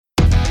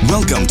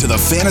Welcome to the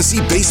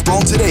Fantasy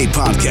Baseball Today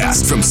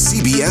podcast from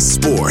CBS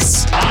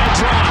Sports. High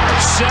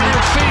drive,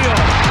 center field,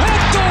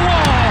 hit the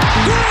wall,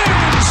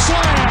 grand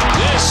slam.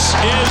 This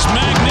is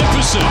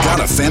magnificent.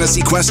 Got a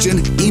fantasy question?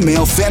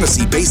 Email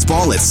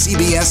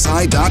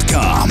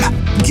fantasybaseball@cbsi.com.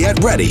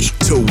 Get ready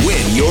to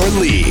win your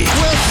league.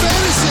 Where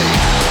fantasy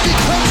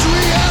becomes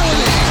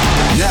reality.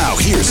 Now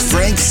here's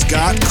Frank,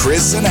 Scott,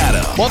 Chris, and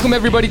Adam. Welcome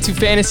everybody to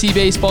Fantasy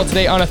Baseball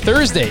Today on a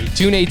Thursday,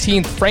 June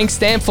 18th. Frank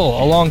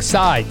Stanfill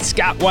alongside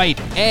Scott White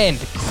and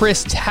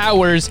Chris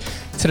Towers.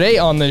 Today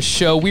on the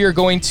show, we are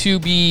going to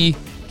be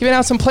giving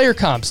out some player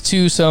comps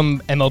to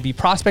some MLB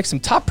prospects, some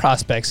top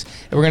prospects,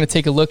 and we're going to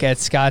take a look at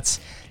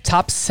Scott's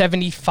top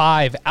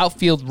 75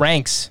 outfield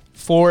ranks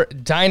for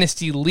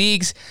Dynasty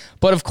leagues.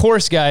 But of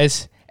course,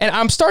 guys, and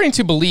I'm starting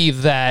to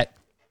believe that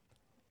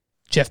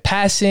Jeff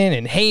Passan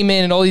and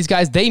Heyman and all these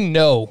guys, they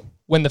know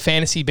when the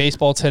Fantasy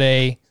Baseball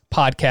Today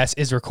podcast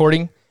is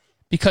recording,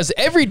 because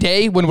every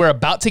day when we're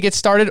about to get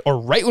started or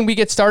right when we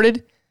get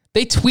started,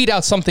 they tweet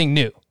out something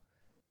new.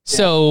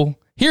 So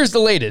here's the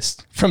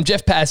latest from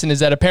Jeff Passan, is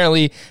that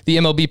apparently the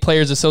MLB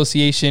Players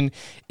Association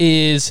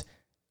is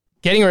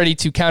getting ready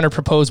to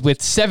counter-propose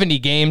with 70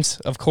 games.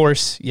 Of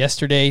course,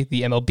 yesterday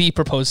the MLB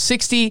proposed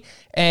 60,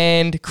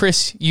 and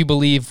Chris, you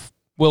believe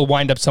will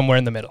wind up somewhere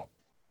in the middle.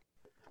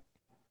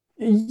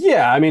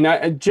 Yeah, I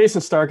mean,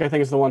 Jason Stark, I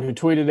think, is the one who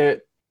tweeted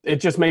it.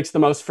 It just makes the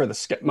most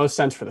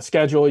sense for the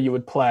schedule. You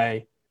would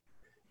play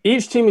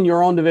each team in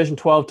your own division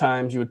 12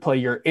 times. You would play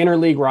your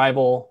interleague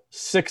rival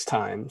 6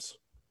 times.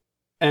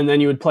 And then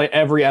you would play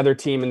every other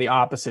team in the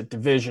opposite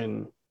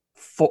division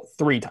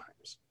 3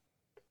 times.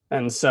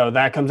 And so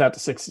that comes out to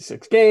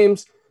 66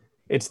 games.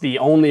 It's the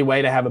only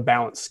way to have a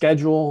balanced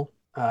schedule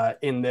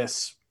in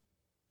this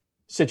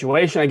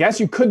situation. I guess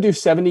you could do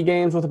 70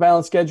 games with a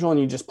balanced schedule and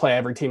you just play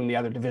every team in the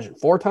other division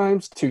 4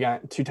 times, two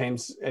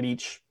teams at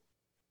each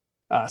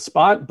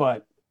spot.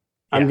 But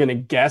I'm going to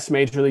guess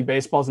Major League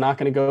Baseball is not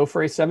going to go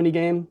for a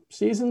 70-game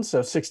season,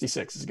 so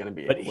 66 is going to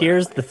be. But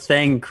here's the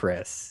thing,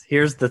 Chris.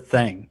 Here's the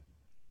thing.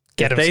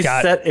 Get him,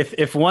 Scott.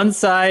 If one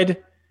side,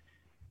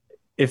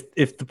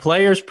 if the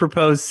players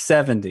propose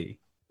 70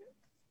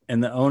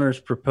 and the owners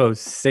propose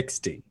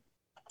 60,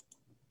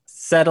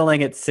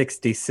 settling at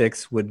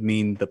 66 would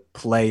mean the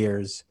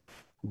players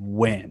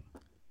win.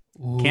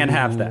 Ooh. Can't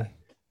have that.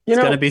 It's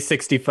going to be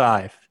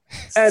 65.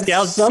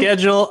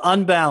 Schedule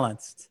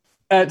unbalanced.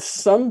 At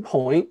some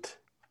point,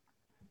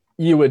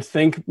 you would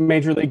think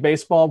Major League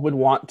Baseball would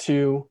want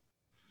to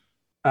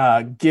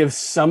give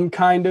some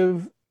kind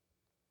of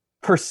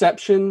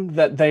perception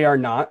that they are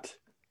not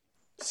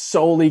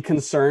solely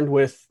concerned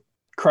with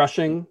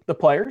crushing the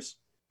players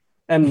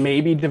and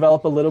maybe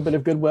develop a little bit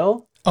of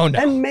goodwill. Oh, no.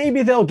 And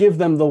maybe they'll give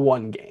them the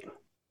one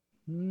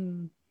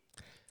game.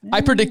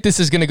 I predict this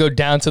is going to go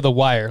down to the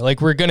wire.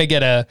 Like, we're going to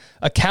get a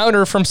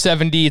counter from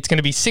 70. It's going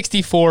to be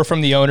 64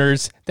 from the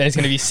owners. Then it's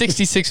going to be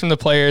 66 from the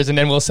players. And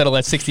then we'll settle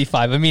at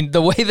 65. I mean,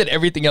 the way that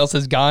everything else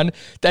has gone,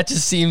 that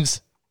just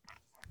seems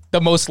the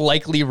most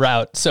likely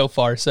route so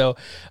far. So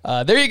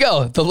there you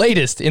go. The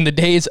latest in the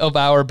days of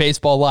our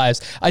baseball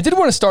lives. I did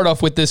want to start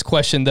off with this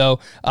question, though.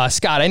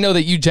 Scott, I know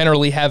that you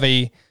generally have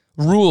a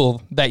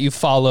rule that you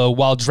follow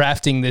while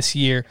drafting this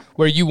year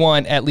where you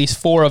want at least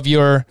 4 of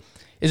your,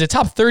 is it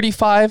top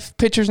 35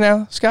 pitchers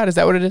now, Scott? Is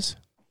that what it is?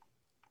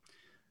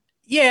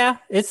 Yeah,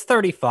 it's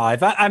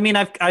 35. I mean,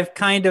 I've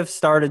kind of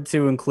started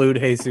to include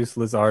Jesus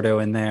Luzardo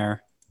in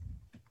there,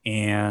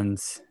 and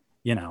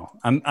you know,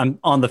 I'm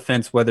on the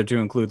fence whether to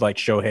include like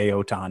Shohei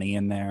Ohtani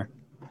in there,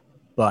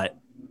 but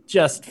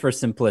just for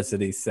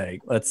simplicity's sake,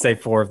 let's say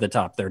 4 of the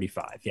top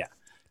 35. Yeah.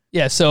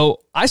 Yeah.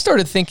 So I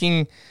started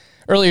thinking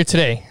earlier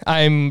today,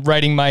 I'm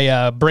writing my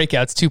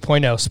Breakouts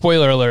 2.0.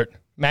 Spoiler alert,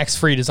 Max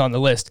Fried is on the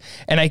list.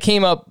 And I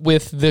came up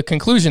with the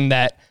conclusion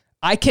that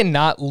I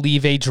cannot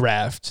leave a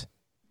draft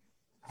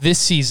this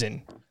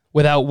season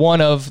without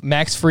one of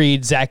Max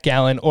Fried, Zach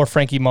Gallen, or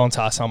Frankie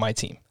Montas on my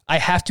team. I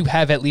have to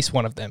have at least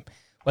one of them.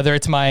 Whether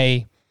it's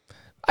my,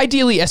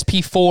 ideally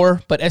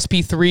SP4, but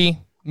SP3,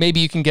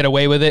 maybe you can get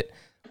away with it.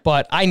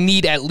 But I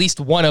need at least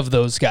one of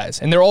those guys.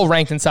 And they're all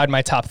ranked inside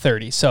my top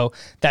 30. So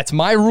that's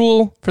my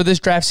rule for this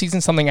draft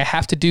season, something I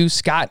have to do.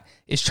 Scott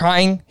is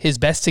trying his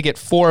best to get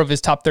 4 of his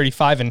top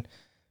 35. And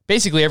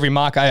basically every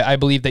mock, I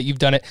believe that you've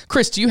done it.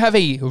 Chris, do you have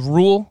a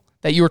rule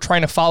that you were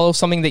trying to follow,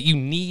 something that you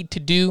need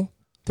to do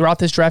throughout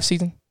this draft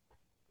season?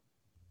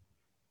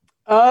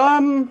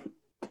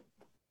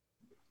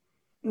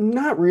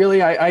 Not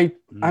really. I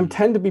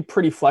tend to be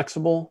pretty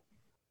flexible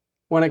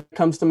when it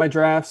comes to my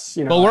drafts.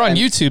 You know, well, we're on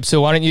YouTube,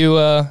 so why don't you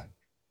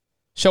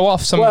show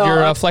off some of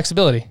your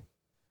flexibility?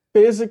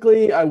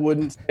 Physically, I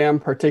wouldn't say I'm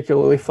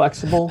particularly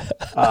flexible,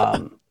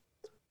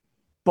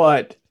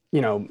 but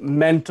you know,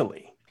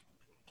 mentally,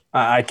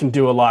 I can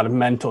do a lot of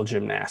mental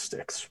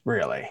gymnastics,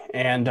 really.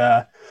 And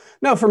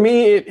no, for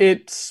me,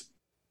 it's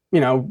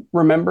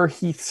remember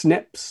Heath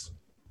Snips.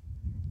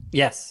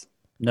 Yes.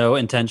 No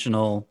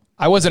intentional.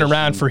 I wasn't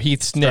around for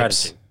Heath Snips.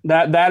 Strategy.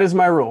 That is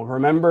my rule.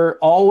 Remember,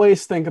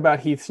 always think about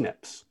Heath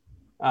Snips.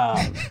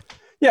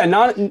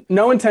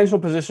 No intentional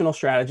positional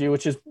strategy,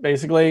 which is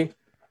basically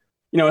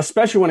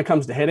especially when it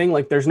comes to hitting,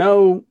 like there's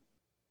no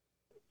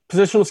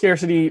positional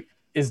scarcity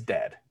is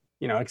dead,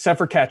 except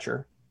for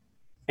catcher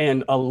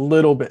and a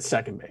little bit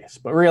second base.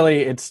 But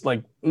really, it's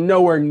like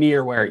nowhere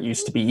near where it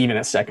used to be, even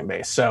at second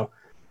base. So,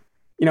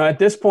 at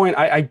this point,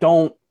 I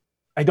don't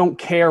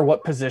care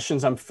what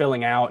positions I'm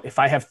filling out. If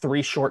I have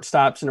 3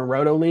 shortstops in a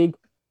roto league,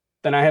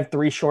 then I have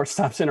 3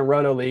 shortstops in a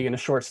roto league and a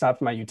shortstop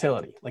in my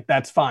utility. Like,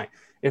 that's fine.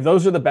 If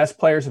those are the best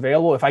players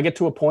available, if I get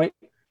to a point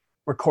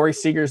where Corey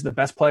Seager is the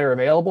best player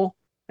available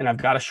and I've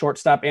got a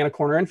shortstop and a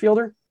corner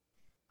infielder,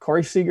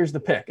 Corey Seager's the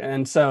pick.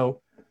 And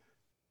so,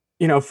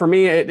 for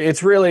me,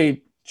 it's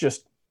really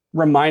just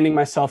reminding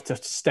myself to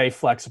stay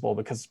flexible,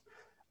 because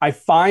I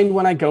find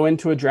when I go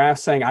into a draft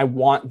saying I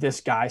want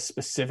this guy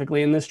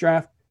specifically in this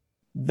draft,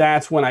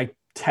 that's when I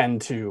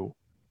tend to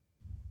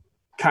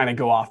kind of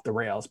go off the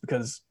rails,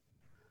 because,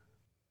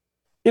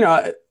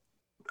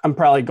 I'm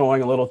probably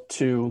going a little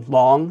too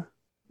long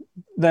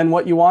than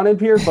what you wanted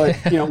here. But,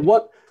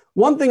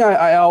 one thing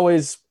I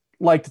always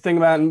like to think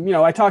about, and,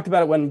 I talked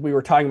about it when we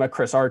were talking about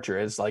Chris Archer,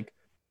 is like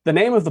the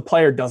name of the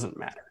player doesn't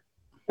matter.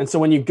 And so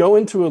when you go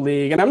into a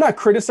league, and I'm not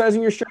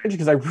criticizing your strategy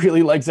because I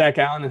really like Zach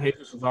Allen and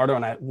Jesus Luzardo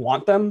and I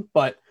want them,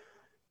 but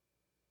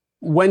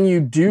when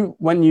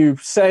you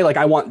say like,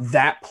 I want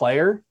that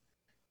player,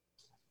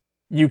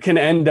 you can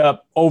end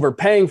up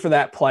overpaying for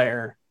that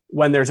player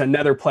when there's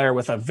another player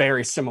with a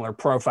very similar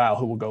profile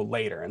who will go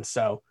later. And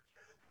so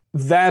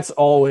that's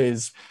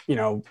always,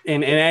 in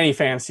any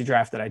fantasy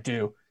draft that I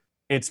do,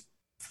 it's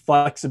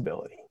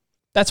flexibility.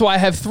 That's why I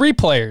have 3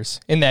 players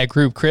in that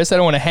group, Chris. I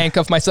don't want to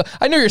handcuff myself.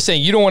 I know you're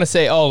saying you don't want to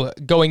say,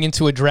 going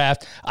into a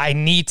draft, I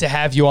need to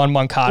have you on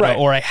Moncada, right,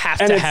 or I have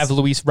to have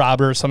Luis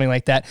Robert or something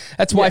like that.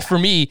 That's why for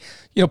me,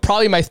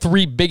 probably my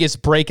 3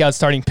 biggest breakout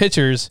starting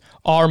pitchers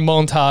are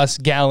Montas,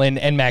 Gallen,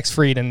 and Max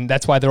Fried, and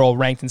that's why they're all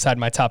ranked inside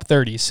my top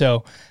 30.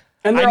 So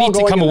I need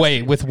to come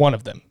away with one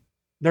of them.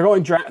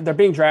 They're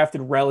being drafted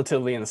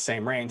relatively in the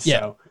same range.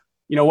 Yeah.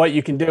 So, what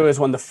you can do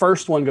is when the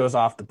first one goes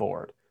off the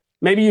board,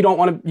 maybe you don't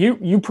want to,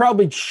 you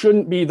probably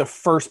shouldn't be the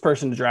first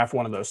person to draft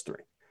one of those 3.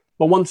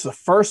 But once the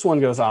first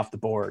one goes off the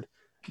board,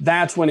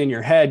 that's when in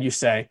your head you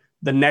say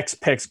the next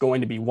pick's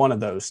going to be one of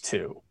those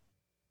 2.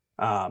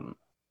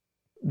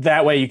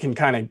 That way you can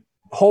kind of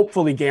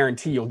hopefully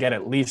guarantee you'll get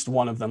at least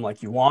one of them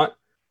like you want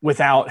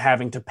without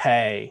having to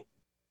pay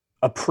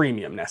a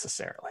premium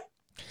necessarily.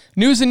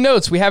 News and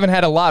notes. We haven't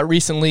had a lot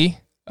recently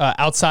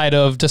outside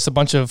of just a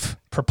bunch of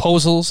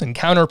proposals and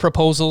counter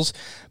proposals,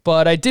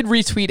 but I did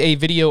retweet a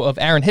video of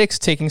Aaron Hicks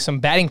taking some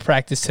batting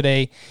practice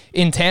today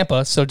in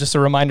Tampa. So just a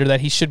reminder that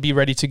he should be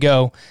ready to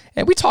go.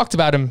 And we talked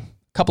about him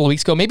a couple of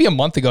weeks ago, maybe a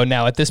month ago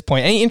now at this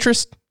point. Any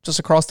interest just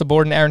across the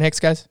board in Aaron Hicks,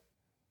 guys?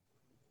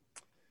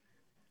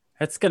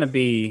 That's going to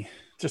be...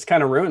 just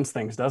kind of ruins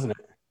things, doesn't it?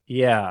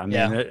 Yeah. I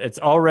mean, It's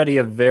already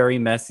a very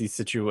messy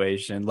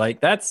situation.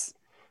 Like that's...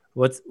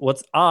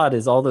 What's odd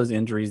is all those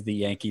injuries the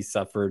Yankees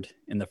suffered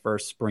in the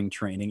first spring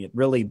training. It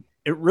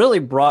really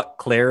brought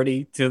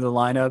clarity to the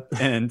lineup,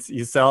 and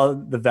you saw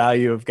the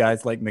value of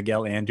guys like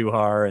Miguel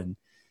Andujar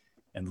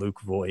and Luke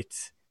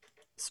Voit,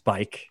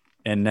 Spike,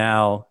 and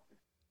now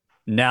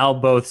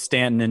both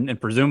Stanton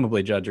and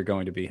presumably Judge are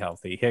going to be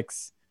healthy.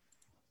 Hicks,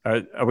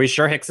 are we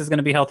sure Hicks is going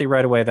to be healthy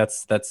right away?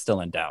 That's still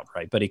in doubt,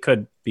 right? But he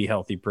could be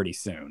healthy pretty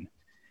soon,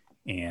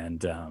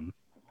 and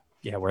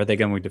where are they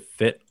going to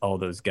fit all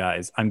those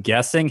guys? I'm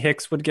guessing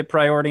Hicks would get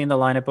priority in the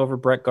lineup over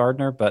Brett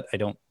Gardner, but I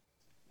don't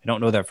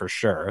know that for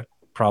sure.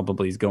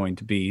 Probably is going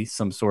to be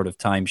some sort of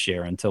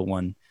timeshare until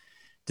one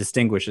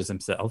distinguishes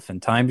himself.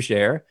 And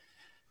timeshare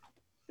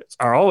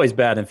are always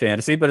bad in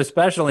fantasy, but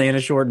especially in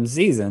a shortened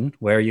season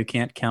where you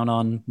can't count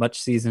on much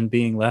season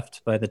being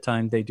left by the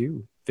time they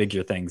do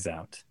figure things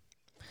out.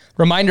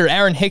 Reminder,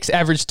 Aaron Hicks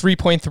averaged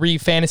 3.3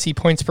 fantasy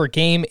points per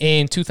game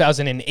in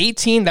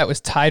 2018. That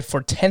was tied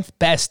for 10th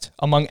best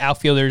among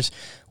outfielders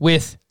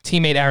with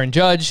teammate Aaron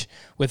Judge,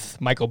 with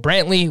Michael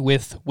Brantley,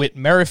 with Whit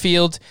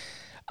Merrifield.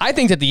 I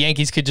think that the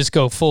Yankees could just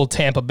go full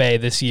Tampa Bay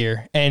this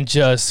year and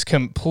just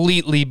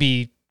completely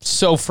be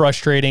so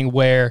frustrating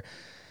where,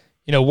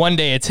 one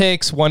day it's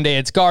Hicks, one day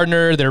it's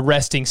Gardner. They're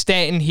resting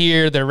Stanton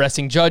here. They're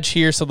resting Judge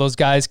here so those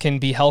guys can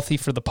be healthy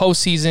for the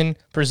postseason,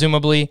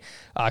 presumably.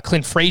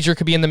 Clint Frazier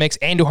could be in the mix.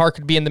 Andujar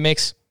could be in the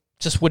mix.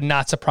 Just would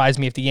not surprise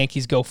me if the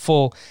Yankees go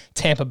full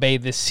Tampa Bay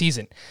this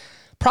season.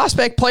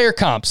 Prospect player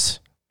comps.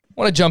 I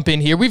want to jump in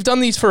here. We've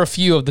done these for a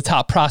few of the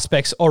top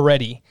prospects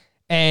already.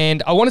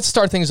 And I wanted to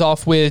start things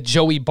off with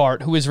Joey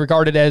Bart, who is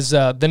regarded as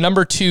the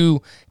number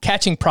 2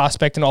 catching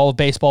prospect in all of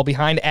baseball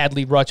behind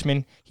Adley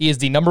Rutschman. He is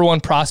the number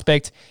 1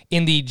 prospect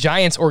in the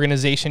Giants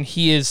organization.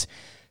 He is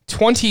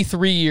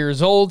 23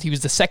 years old. He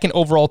was the 2nd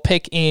overall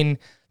pick in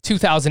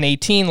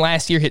 2018.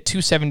 Last year hit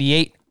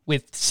 .278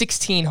 with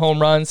 16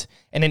 home runs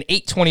and an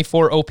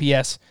 .824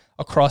 OPS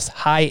across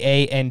high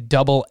A and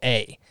double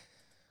A.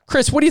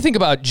 Chris, what do you think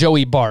about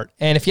Joey Bart?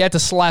 And if you had to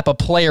slap a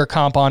player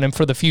comp on him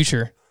for the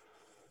future,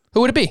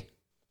 who would it be?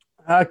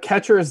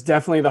 Catcher is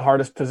definitely the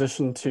hardest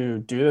position to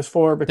do this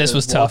for because this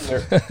was tough.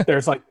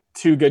 There's like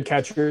 2 good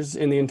catchers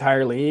in the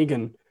entire league,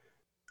 and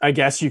I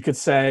guess you could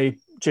say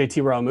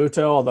JT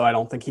Realmuto, although I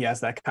don't think he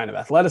has that kind of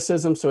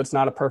athleticism, so it's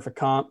not a perfect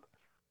comp.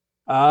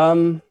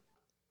 I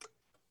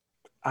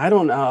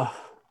don't know.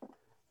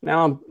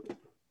 Now I'm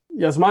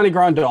Yasmani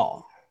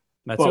Grandal.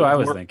 That's who I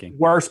was thinking.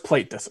 Worse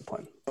plate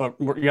discipline, but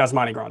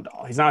Yasmani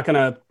Grandal. He's not going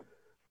to,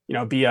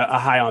 be a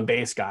high on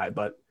base guy,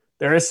 but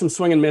there is some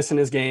swing and miss in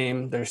his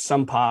game. There's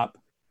some pop.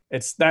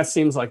 That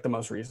seems like the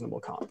most reasonable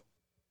comp.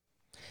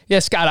 Yeah,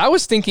 Scott, I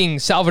was thinking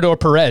Salvador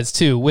Perez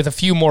too, with a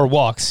few more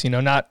walks.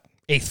 Not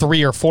a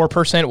 3 or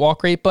 4%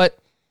 walk rate, but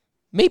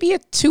maybe a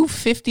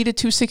 250 to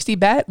 260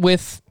 bat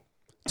with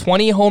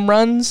 20 home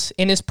runs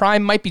in his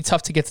prime. Might be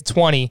tough to get to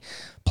 20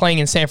 playing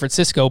in San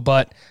Francisco,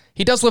 but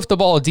he does lift the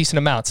ball a decent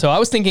amount. So I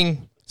was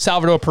thinking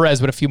Salvador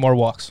Perez with a few more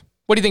walks.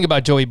 What do you think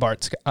about Joey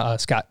Bart,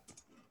 Scott?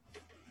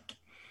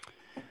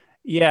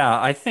 Yeah,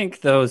 I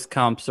think those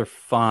comps are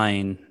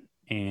fine.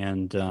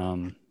 And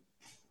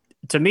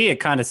to me, it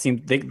kind of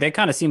seemed they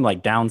kind of seem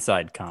like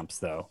downside comps,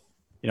 though.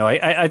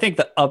 I think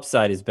the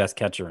upside is best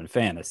catcher in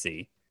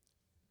fantasy,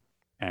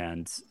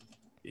 and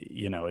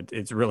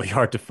it's really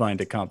hard to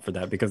find a comp for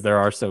that because there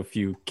are so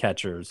few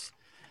catchers.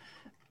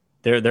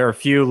 There are a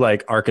few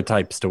like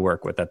archetypes to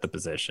work with at the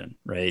position,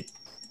 right?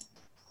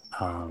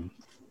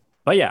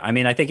 But yeah,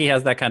 I think he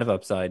has that kind of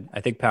upside. I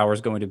think power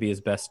is going to be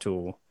his best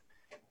tool.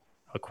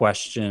 A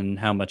question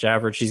how much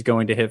average he's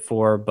going to hit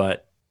for,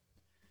 but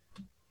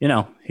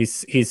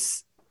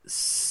he's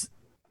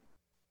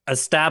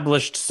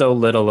established so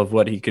little of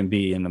what he can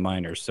be in the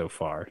minors so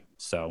far.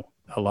 So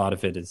a lot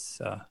of it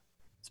is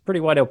it's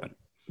pretty wide open.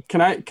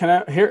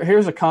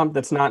 Here's a comp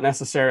that's not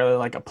necessarily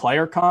like a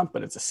player comp,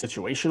 but it's a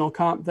situational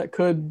comp that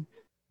could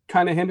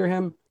kind of hinder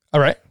him. All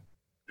right.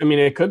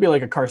 It could be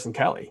like a Carson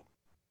Kelly,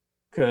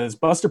 because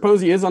Buster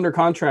Posey is under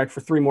contract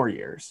for 3 more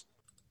years.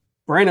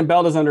 Brandon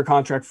Belt is under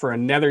contract for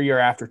another year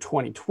after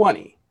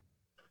 2020.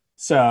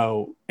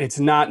 So it's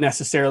not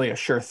necessarily a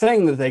sure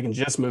thing that they can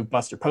just move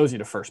Buster Posey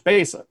to first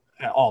base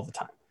all the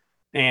time.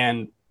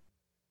 And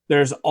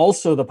there's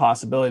also the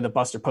possibility that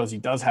Buster Posey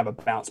does have a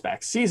bounce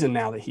back season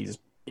now that he's,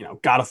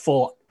 got a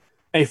full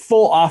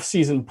off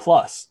season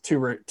plus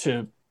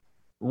to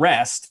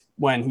rest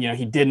when,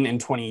 he didn't in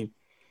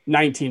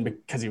 2019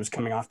 because he was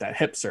coming off that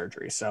hip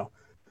surgery. So,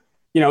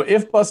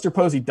 if Buster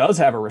Posey does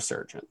have a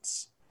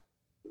resurgence,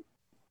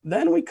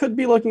 then we could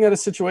be looking at a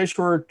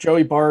situation where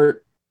Joey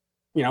Bart,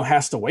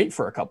 has to wait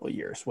for a couple of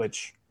years,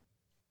 which,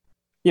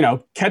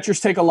 catchers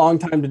take a long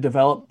time to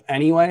develop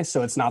anyway,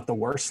 so it's not the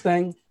worst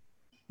thing.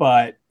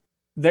 But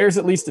there's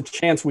at least a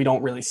chance we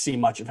don't really see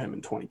much of him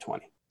in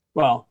 2020.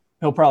 Well,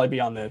 he'll probably be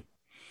on the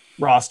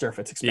roster if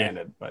it's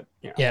expanded, but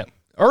yeah,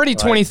 already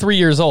 23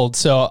 years old,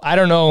 so I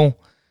don't know,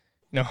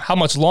 how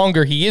much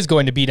longer he is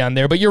going to be down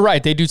there. But you're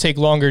right, they do take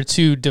longer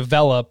to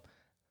develop.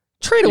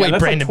 Trade away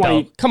Brandon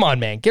Belt. Come on,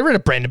 man, get rid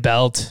of Brandon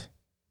Belt.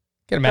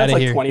 Get him out of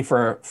here. 20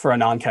 for a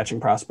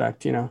non-catching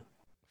prospect,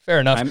 Fair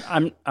enough.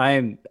 I'm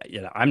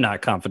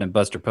not confident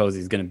Buster Posey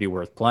is going to be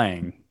worth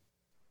playing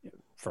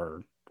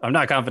for. I'm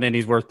not confident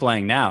he's worth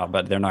playing now,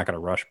 but they're not going to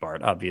rush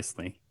Bart,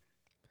 obviously.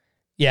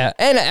 Yeah,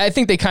 and I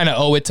think they kind of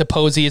owe it to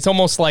Posey. It's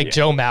almost like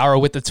Joe Mauer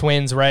with the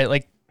Twins, right?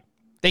 Like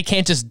they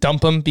can't just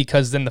dump him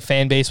because then the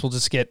fan base will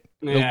just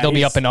they'll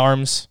be up in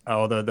arms.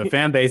 Oh, the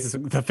fan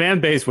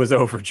base was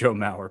over Joe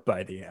Mauer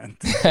by the end.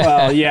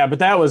 Well, yeah, but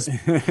that was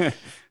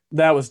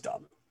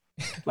dumb.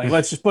 Like,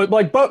 let's just put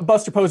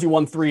Buster Posey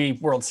won 3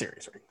 World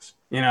Series rings.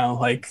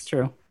 It's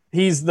true.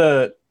 He's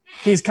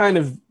kind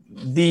of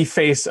the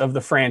face of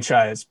the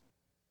franchise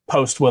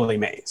post Willie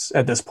Mays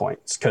at this point,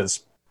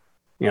 because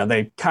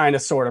they kind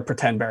of sort of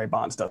pretend Barry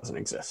Bonds doesn't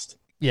exist.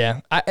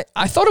 Yeah,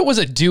 I thought it was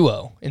a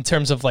duo in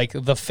terms of like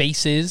the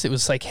faces. It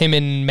was like him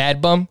and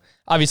Mad Bum.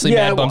 Obviously,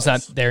 Mad Bum's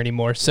not there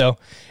anymore, so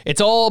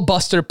it's all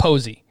Buster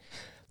Posey.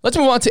 Let's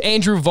move on to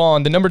Andrew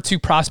Vaughn, the number 2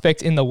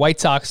 prospect in the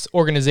White Sox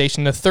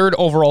organization, the 3rd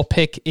overall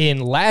pick in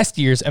last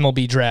year's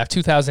MLB draft,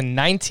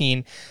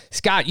 2019.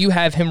 Scott, you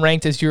have him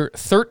ranked as your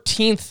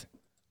 13th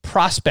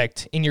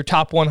prospect in your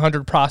top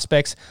 100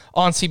 prospects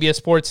on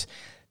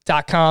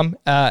CBSSports.com,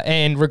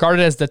 and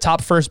regarded as the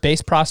top first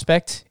base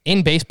prospect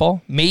in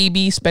baseball.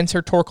 Maybe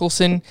Spencer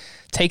Torkelson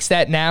takes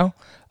that now,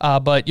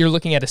 but you're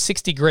looking at a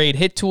 60 grade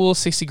hit tool,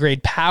 60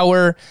 grade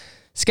power.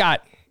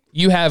 Scott,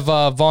 you have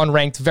Vaughn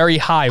ranked very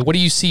high. What do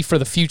you see for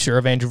the future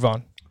of Andrew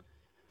Vaughn?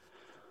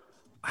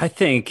 I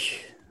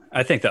think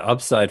the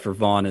upside for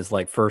Vaughn is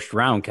like first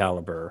round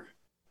caliber,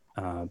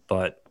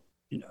 but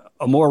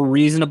a more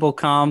reasonable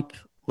comp.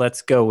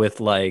 Let's go with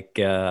like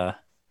I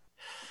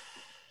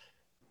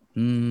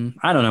don't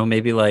know,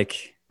 maybe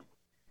like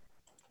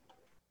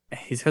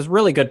he has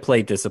really good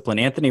plate discipline.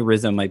 Anthony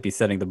Rizzo might be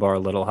setting the bar a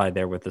little high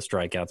there with the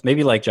strikeouts.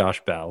 Maybe like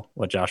Josh Bell,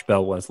 what Josh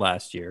Bell was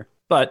last year,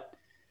 but.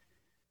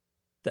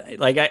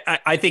 Like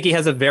I think he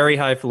has a very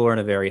high floor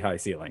and a very high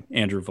ceiling,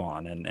 Andrew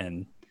Vaughn,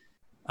 and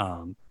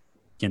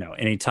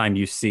anytime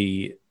you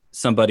see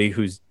somebody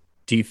who's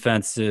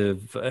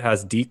defensive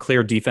has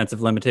clear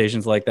defensive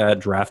limitations like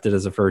that drafted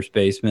as a first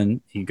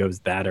baseman, he goes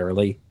that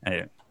early.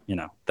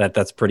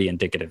 That's pretty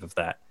indicative of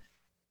that.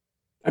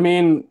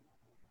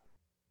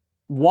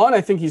 One,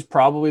 I think he's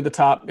probably the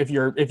top if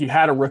you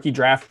had a rookie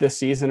draft this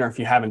season, or if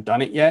you haven't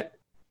done it yet,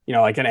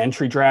 like an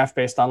entry draft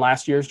based on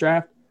last year's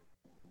draft,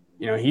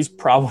 he's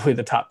probably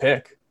the top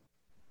pick.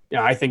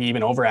 I think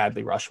even over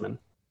Adley Rutschman,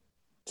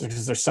 just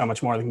because there's so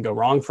much more that can go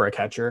wrong for a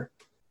catcher,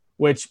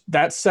 which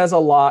that says a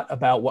lot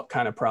about what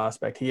kind of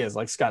prospect he is.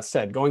 Like Scott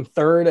said, going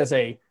third as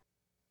a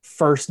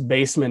first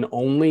baseman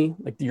only,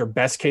 like your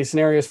best case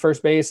scenario is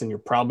first base, and you're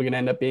probably going to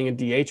end up being a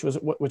DH,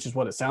 which is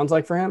what it sounds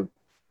like for him.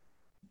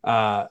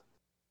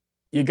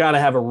 You got to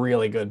have a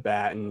really good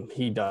bat, and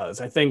he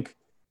does. I think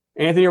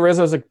Anthony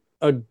Rizzo is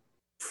a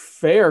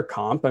fair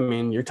comp. I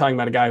mean, you're talking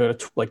about a guy who had a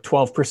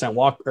 12%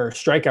 walk or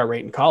strikeout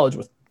rate in college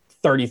with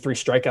 33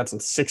 strikeouts and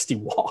 60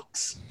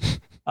 walks,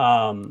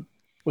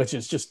 which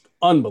is just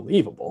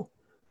unbelievable.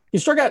 He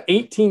struck out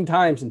 18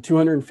 times in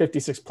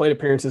 256 plate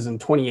appearances in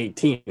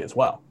 2018 as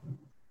well.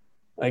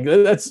 Like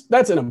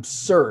that's an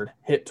absurd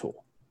hit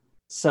tool.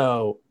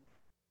 So,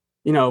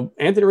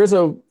 Anthony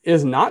Rizzo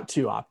is not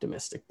too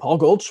optimistic. Paul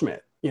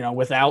Goldschmidt,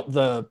 without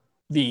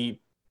the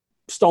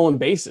stolen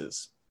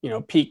bases,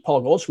 peak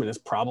Paul Goldschmidt is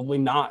probably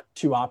not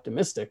too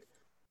optimistic.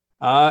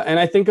 And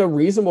I think a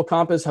reasonable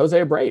comp is Jose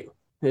Abreu,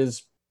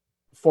 his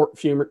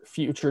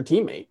future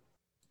teammate.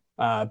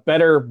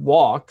 Better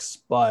walks,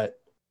 but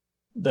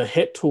the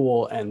hit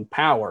tool and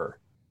power,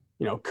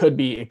 it could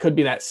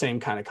be that same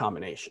kind of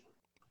combination.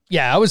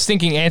 Yeah, I was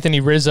thinking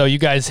Anthony Rizzo. You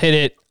guys hit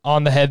it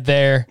on the head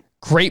there.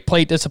 Great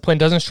plate discipline,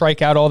 doesn't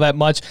strike out all that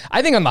much.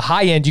 I think on the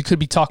high end, you could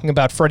be talking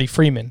about Freddie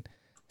Freeman.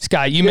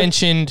 Scott, you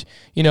mentioned,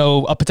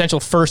 a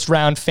potential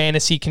first-round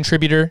fantasy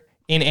contributor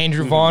in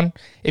Andrew Vaughn.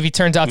 If he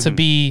turns out to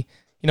be,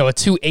 a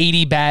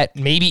 280 bat,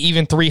 maybe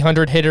even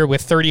 300 hitter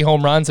with 30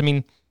 home runs, I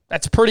mean,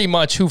 that's pretty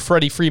much who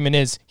Freddie Freeman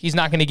is. He's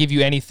not going to give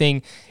you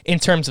anything in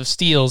terms of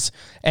steals.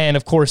 And,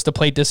 of course, the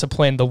plate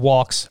discipline, the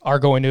walks are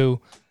going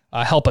to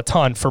help a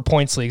ton for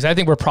points leagues. I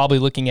think we're probably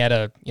looking at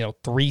a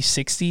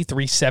 360,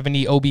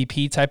 370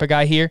 OBP type of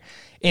guy here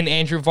in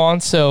Andrew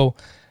Vaughn. So,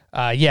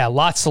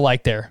 lots to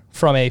like there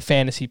from a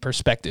fantasy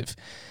perspective.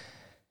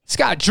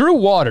 Scott, Drew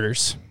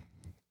Waters,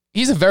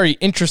 he's a very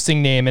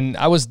interesting name, and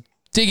I was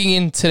digging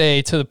in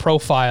today to the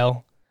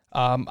profile.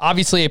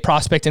 Obviously a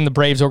prospect in the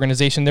Braves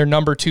organization, their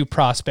number 2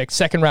 prospect,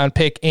 second-round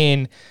pick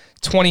in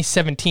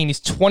 2017. He's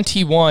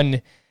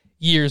 21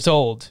 years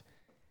old.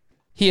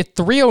 He had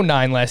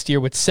 309 last year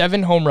with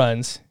 7 home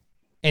runs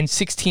and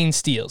 16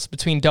 steals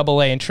between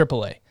AA and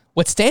AAA.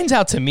 What stands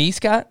out to me,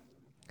 Scott,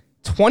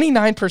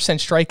 29%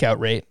 strikeout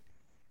rate.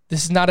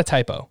 This is not a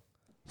typo.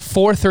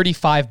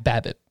 435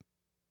 BABIP.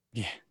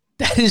 Yeah.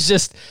 That is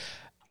just,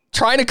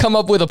 trying to come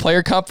up with a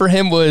player comp for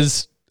him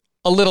was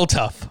a little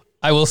tough,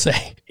 I will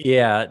say.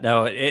 Yeah,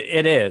 no,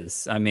 it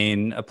is. I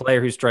mean, a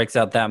player who strikes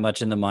out that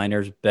much in the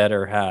minors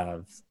better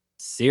have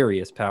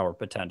serious power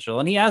potential.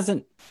 And he has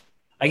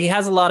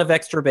a lot of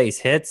extra base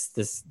hits.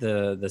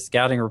 The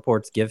scouting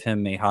reports give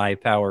him a high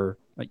power,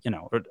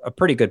 a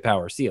pretty good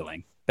power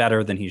ceiling,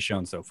 better than he's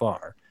shown so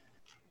far.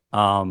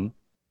 But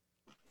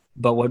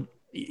what,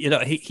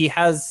 he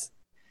has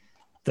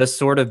the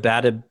sort of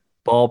batted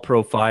ball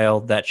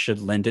profile that should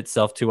lend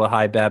itself to a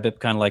high BABIP,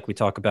 kind of like we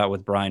talk about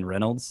with Brian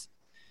Reynolds.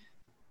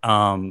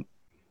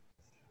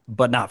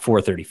 But not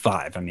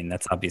 435. I mean,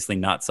 that's obviously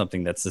not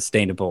something that's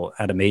sustainable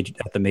at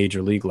the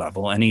major league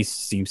level. And he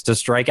seems to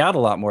strike out a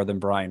lot more than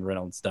Brian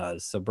Reynolds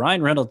does. So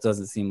Brian Reynolds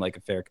doesn't seem like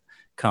a fair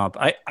comp.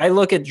 I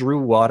look at Drew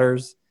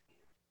Waters,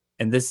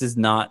 and this is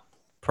not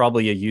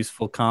probably a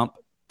useful comp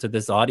to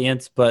this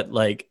audience, but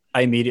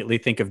I immediately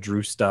think of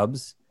Drew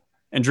Stubbs.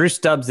 And Drew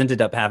Stubbs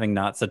ended up having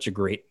not such a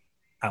great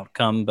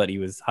outcome, but he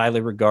was highly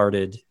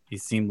regarded.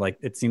 It seemed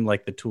like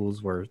the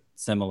tools were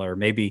similar.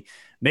 Maybe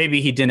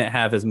he didn't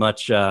have as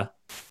much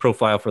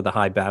profile for the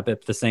high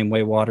BABIP the same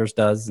way Waters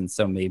does, and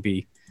so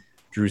maybe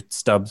Drew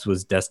Stubbs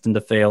was destined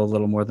to fail a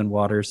little more than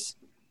Waters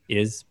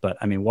is. But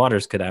I mean,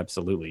 Waters could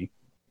absolutely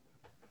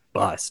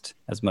bust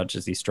as much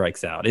as he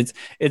strikes out.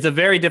 It's a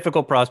very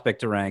difficult prospect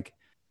to rank.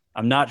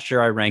 I'm not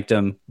sure I ranked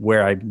him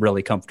where I'm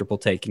really comfortable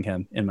taking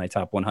him in my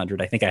top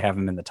 100. I think I have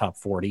him in the top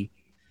 40.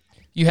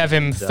 You have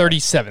him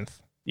 37th.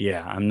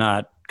 Yeah, I'm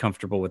not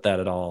comfortable with that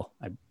at all.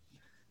 I'm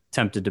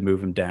tempted to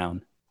move him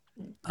down.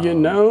 You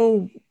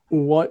know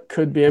what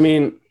could be? I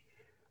mean,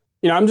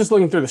 I'm just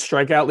looking through the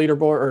strikeout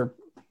leaderboard or,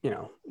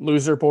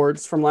 loser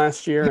boards from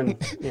last year and,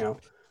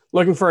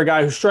 looking for a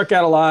guy who struck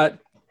out a lot,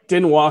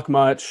 didn't walk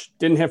much,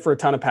 didn't hit for a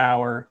ton of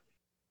power.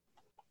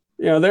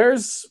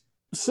 There's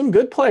some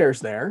good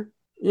players there.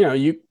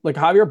 You like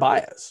Javier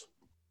Baez.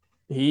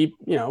 He,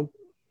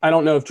 I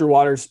don't know if Drew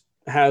Waters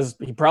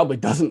he certainly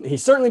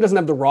doesn't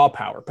have the raw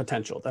power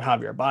potential that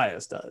Javier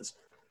Baez does.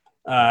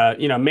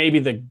 Maybe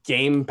the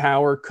game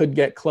power could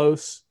get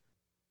close.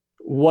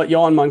 What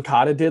Yohan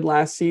Moncada did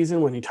last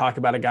season, when you talk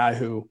about a guy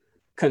who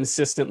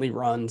consistently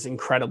runs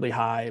incredibly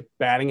high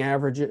batting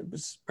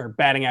averages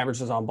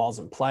on balls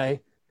in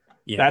play.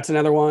 Yeah. That's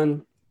another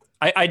one.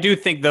 I do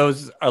think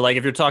those are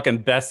if you're talking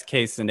best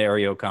case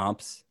scenario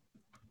comps,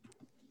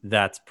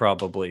 that's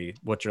probably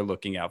what you're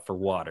looking out for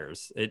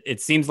Waters.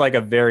 It seems like a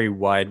very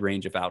wide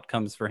range of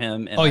outcomes for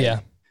him.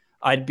 And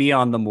I'd be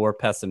on the more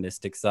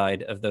pessimistic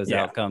side of those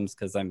outcomes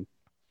because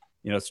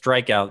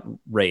strikeout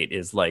rate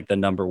is like the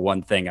number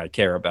one thing I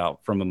care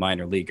about from a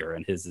minor leaguer,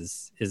 and his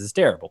is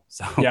terrible.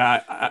 So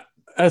yeah,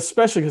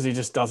 especially because he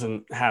just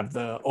doesn't have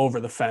the over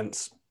the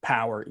fence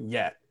power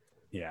yet.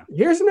 Yeah.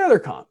 Here's another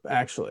comp,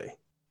 actually.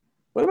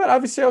 What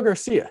about Avisail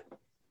Garcia?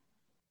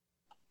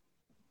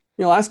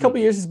 Last couple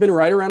of years, he's been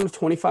right around a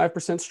 25%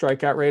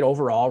 strikeout rate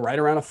overall, right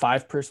around a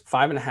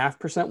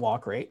 5.5%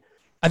 walk rate.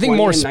 I think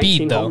more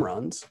speed, though. Home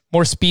runs.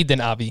 More speed than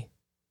Avi.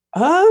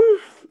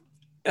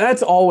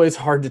 That's always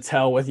hard to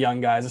tell with young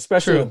guys,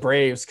 especially True. the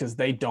Braves, because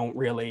they don't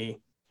really,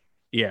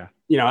 yeah.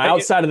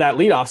 Outside of that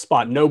leadoff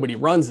spot, nobody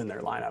runs in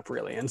their lineup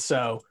really. And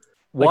so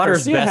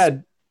Waters'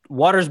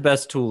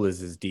 best tool is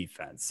his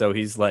defense. So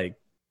he's like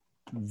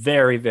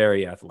very,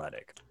 very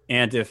athletic.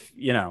 And if,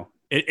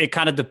 it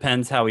kind of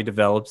depends how he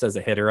develops as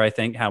a hitter, I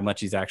think, how much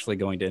he's actually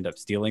going to end up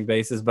stealing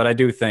bases. But I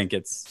do think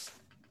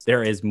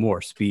there is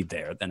more speed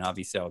there than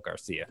Avisail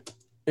Garcia.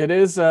 It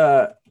is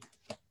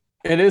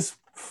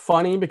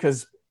funny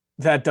because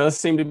that does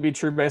seem to be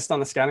true based on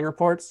the scouting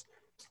reports.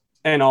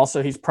 And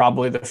also he's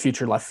probably the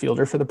future left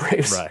fielder for the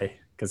Braves. Right.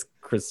 Because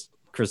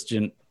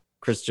Christian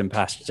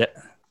Pache.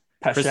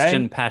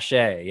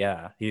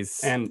 Yeah.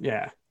 He's like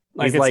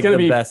he's it's like gonna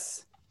the be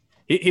best.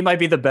 He might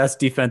be the best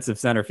defensive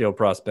center field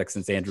prospect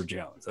since Andrew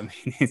Jones. I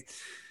mean,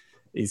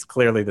 he's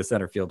clearly the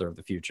center fielder of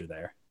the future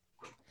there.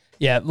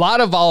 Yeah, a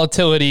lot of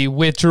volatility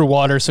with Drew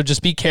Waters, so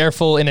just be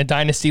careful in a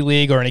dynasty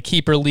league or in a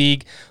keeper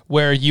league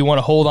where you want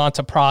to hold on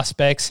to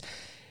prospects.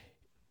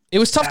 It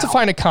was tough to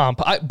find a comp,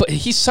 but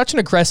he's such an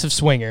aggressive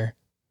swinger.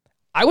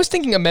 I was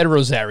thinking Ahmed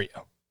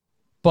Rosario,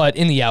 but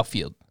in the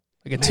outfield.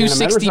 Like a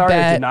 260 Ahmed Rosario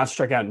bat. did not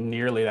strike out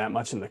nearly that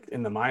much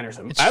in the minors.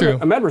 It's true.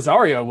 Ahmed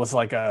Rosario was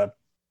like a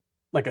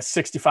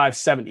 65,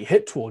 70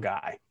 hit tool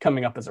guy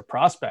coming up as a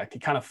prospect. He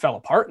kind of fell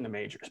apart in the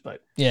majors,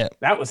 but yeah,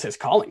 that was his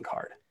calling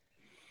card.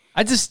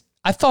 I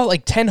thought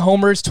like 10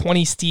 homers,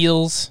 20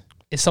 steals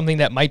is something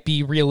that might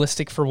be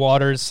realistic for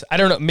Waters. I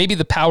don't know. Maybe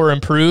the power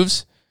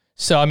improves.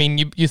 So, I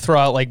mean, you throw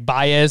out like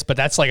Baez, but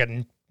that's like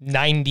a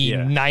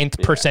 99th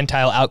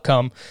percentile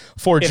outcome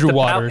for Drew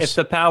Waters. If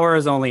the power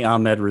is only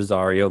Ahmed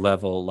Rosario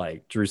level,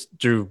 like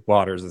Drew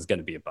Waters is going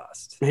to be a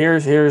bust.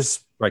 Here's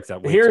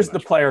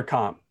the player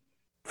comp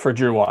for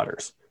Drew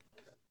Waters.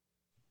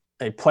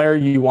 A player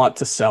you want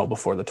to sell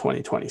before the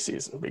 2020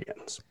 season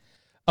begins.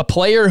 A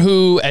player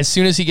who, as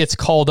soon as he gets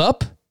called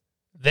up,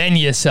 then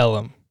you sell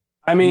him.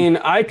 I mean,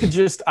 I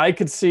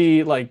could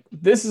see like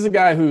this is a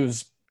guy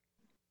who's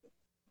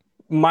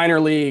minor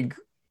league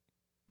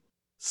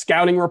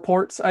scouting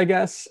reports, I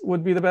guess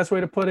would be the best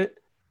way to put it,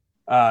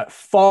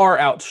 far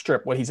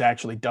outstrip what he's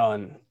actually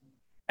done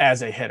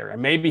as a hitter.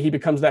 And maybe he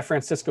becomes that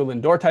Francisco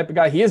Lindor type of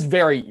guy. He is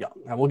very young.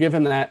 I will give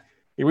him that.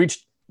 He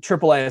reached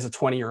AAA as a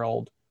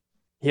 20-year-old.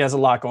 He has a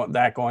lot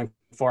going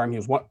for him. He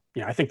was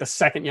I think the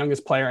second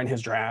youngest player in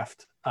his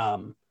draft.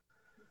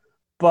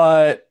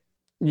 But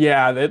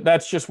yeah,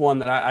 that's just one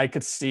that I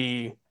could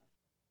see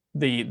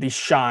the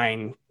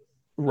shine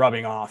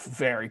rubbing off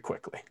very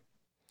quickly.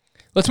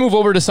 Let's move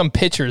over to some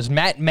pitchers.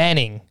 Matt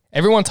Manning.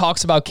 Everyone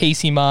talks about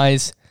Casey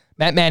Mize.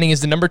 Matt Manning is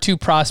the number 2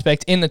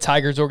 prospect in the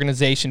Tigers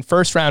organization.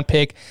 First round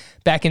pick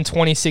back in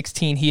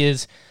 2016. He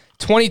is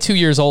 22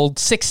 years old,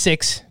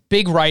 6'6",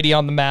 big righty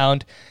on the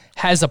mound,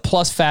 has a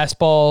plus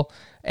fastball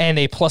and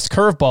a plus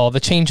curveball. The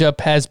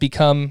changeup has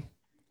become,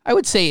 I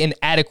would say, an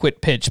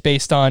adequate pitch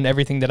based on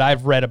everything that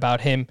I've read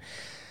about him.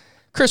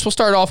 Chris, we'll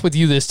start off with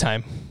you this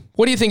time.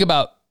 What do you think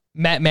about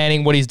Matt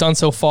Manning, what he's done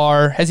so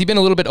far? Has he been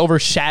a little bit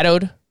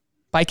overshadowed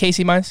by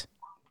Casey Mize?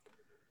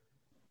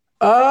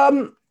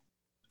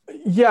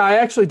 Yeah, I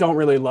actually don't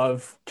really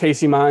love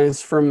Casey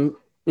Mize from,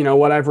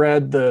 what I've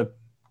read.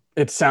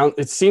 It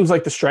seems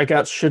like the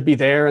strikeouts should be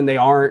there and they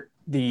aren't.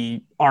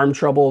 The arm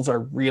troubles are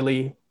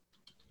really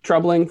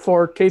troubling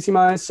for Casey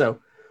Mize. So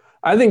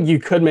I think you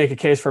could make a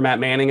case for Matt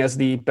Manning as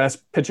the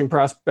best pitching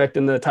prospect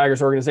in the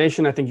Tigers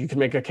organization. I think you could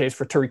make a case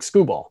for Tariq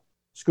Skubal.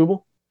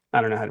 Skubal?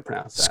 I don't know how to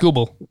pronounce that.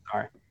 Skubal.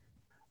 Sorry.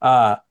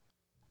 I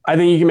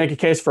think you can make a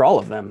case for all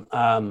of them.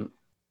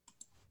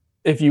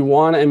 If you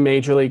want a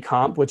major league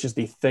comp, which is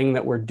the thing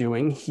that we're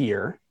doing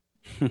here,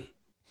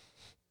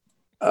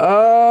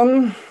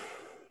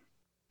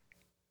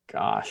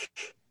 gosh,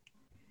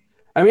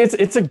 I mean,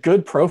 it's a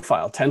good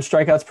profile. 10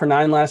 strikeouts per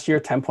 9 last year,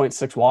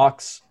 10.6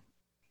 walks,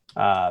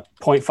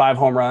 0.5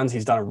 home runs.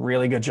 He's done a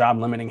really good job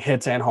limiting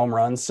hits and home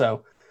runs.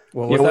 So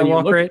what was that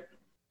walk rate?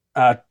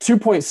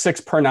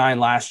 2.6 per 9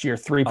 last year,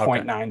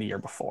 3.9 the year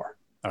before.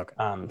 Okay.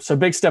 So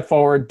big step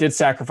forward, did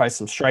sacrifice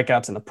some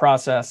strikeouts in the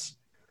process.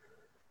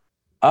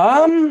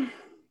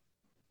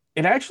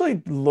 It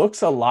actually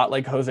looks a lot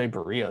like Jose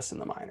Barrios in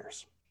the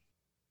minors.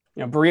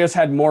 Barrios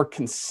had more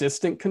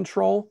consistent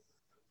control,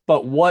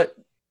 but what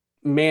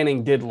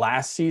Manning did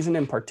last season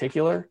in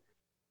particular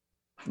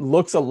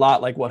looks a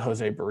lot like what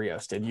Jose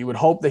Barrios did. You would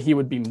hope that he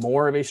would be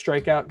more of a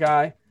strikeout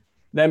guy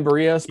than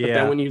Barrios, but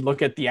then when you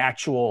look at the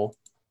actual,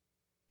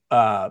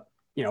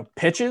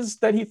 pitches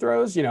that he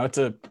throws, it's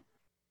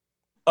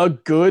a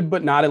good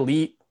but not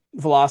elite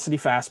velocity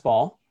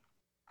fastball,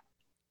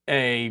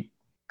 a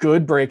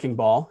good breaking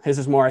ball. His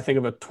is more, I think,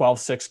 of a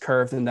 12-6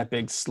 curve than that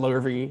big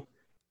slurvy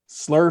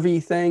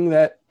thing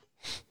that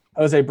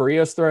Jose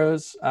Barrios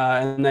throws.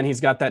 And then he's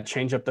got that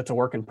changeup that's a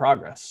work in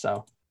progress.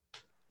 So,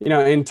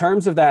 in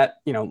terms of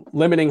that,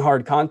 limiting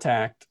hard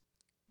contact,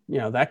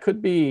 that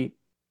could be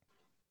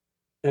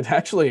 – it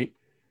actually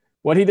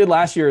 – what he did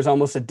last year is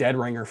almost a dead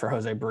ringer for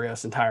Jose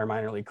Barrios' entire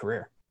minor league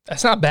career.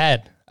 That's not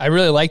bad. I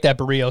really like that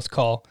Barrios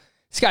call.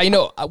 Scott,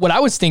 what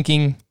I was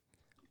thinking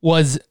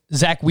was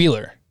Zach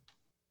Wheeler,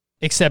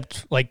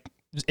 except like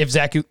if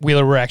Zach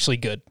Wheeler were actually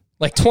good.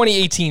 Like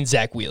 2018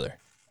 Zach Wheeler.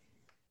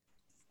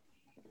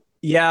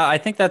 Yeah, I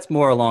think that's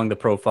more along the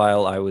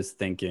profile I was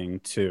thinking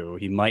too.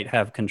 He might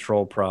have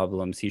control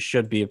problems. He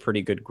should be a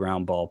pretty good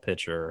ground ball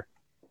pitcher.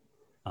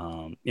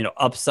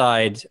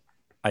 Upside,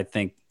 I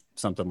think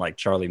something like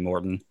Charlie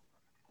Morton.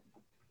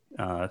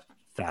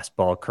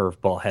 Fastball,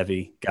 curveball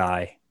heavy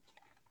guy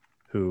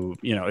who,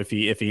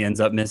 if he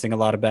ends up missing a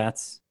lot of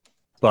bats,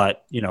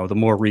 but the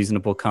more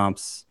reasonable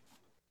comps.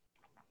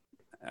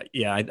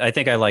 I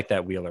think I like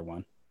that Wheeler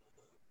one.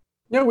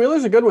 Yeah,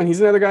 Wheeler's a good one. He's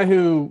another guy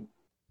who,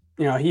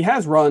 he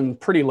has run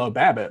pretty low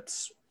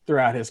BABIPs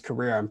throughout his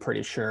career, I'm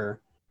pretty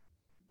sure.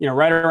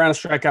 Right around a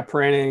strikeout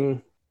per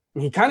inning.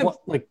 He kind of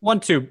like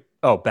 1-2.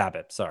 Oh,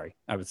 BABIP. Sorry.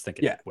 I was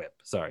thinking whip.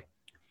 Sorry.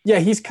 Yeah,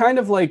 he's kind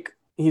of like,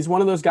 he's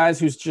one of those guys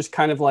who's just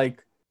kind of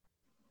like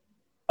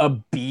a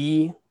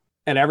B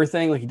at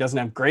everything. Like he doesn't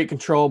have great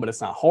control, but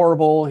it's not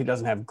horrible. He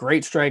doesn't have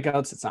great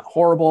strikeouts. It's not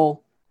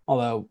horrible,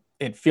 although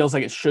it feels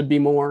like it should be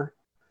more.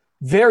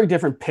 Very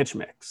different pitch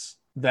mix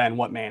than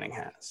what Manning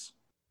has.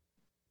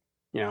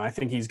 I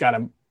think he's got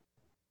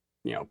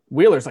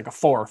Wheeler's like a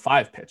 4 or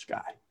 5 pitch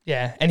guy.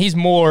 Yeah, and he's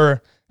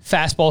more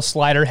fastball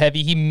slider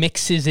heavy. He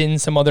mixes in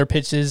some other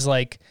pitches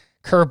like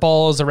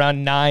curveballs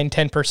around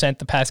 9-10%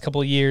 the past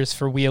couple of years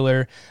for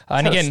Wheeler.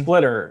 And again,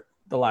 splitter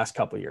the last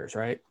couple of years,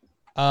 right?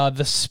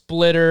 The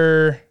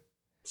splitter,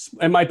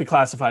 it might be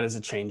classified as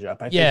a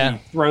changeup. I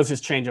think he throws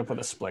his changeup with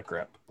a split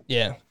grip.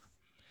 Yeah.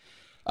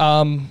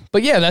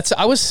 But yeah,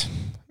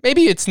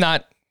 maybe it's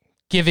not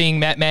giving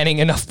Matt Manning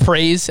enough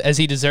praise as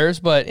he deserves,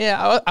 but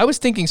yeah, I was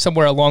thinking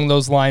somewhere along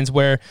those lines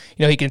where,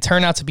 he can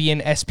turn out to be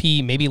an SP,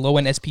 maybe low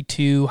end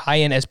SP2, high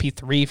end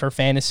SP3 for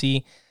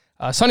fantasy.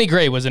 Sonny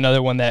Gray was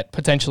another one that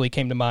potentially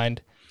came to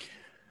mind.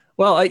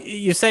 Well,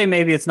 you say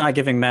maybe it's not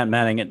giving Matt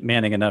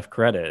Manning enough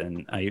credit,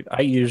 and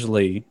I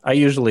usually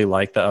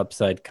like the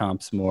upside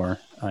comps more.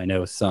 I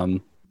know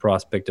some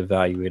prospect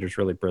evaluators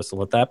really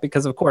bristle at that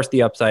because, of course,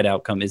 the upside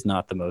outcome is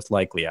not the most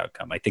likely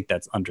outcome. I think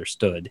that's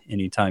understood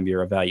anytime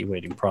you're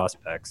evaluating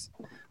prospects.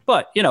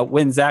 But,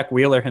 when Zach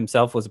Wheeler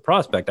himself was a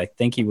prospect, I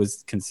think he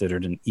was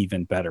considered an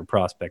even better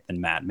prospect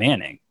than Matt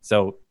Manning.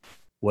 So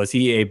was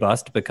he a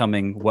bust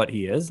becoming what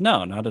he is?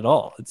 No, not at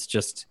all. It's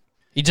just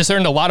he just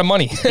earned a lot of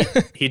money.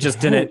 he just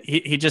didn't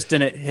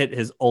hit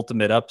his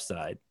ultimate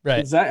upside.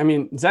 Right.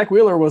 Zach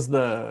Wheeler was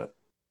the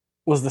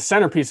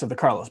centerpiece of the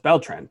Carlos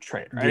Beltran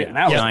trade, right? Yeah. And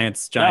that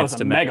Giants was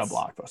a mega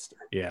blockbuster.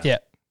 Yeah.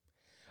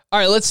 All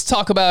right, let's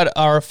talk about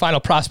our final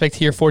prospect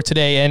here for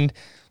today, and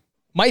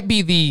might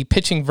be the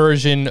pitching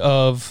version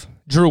of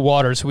Drew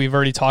Waters, who we've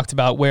already talked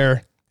about,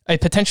 where a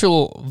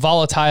potential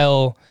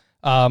volatile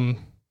kind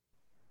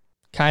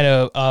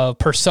of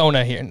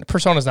persona here.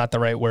 Persona is not the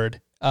right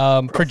word.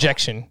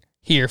 Projection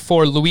here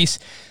for Luis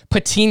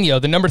Patino,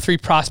 the number 3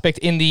 prospect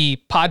in the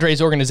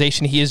Padres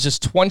organization. He is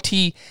just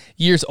 20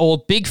 years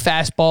old, big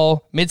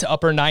fastball, mid to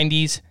upper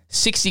 90s,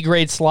 60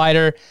 grade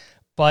slider,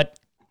 but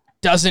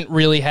doesn't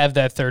really have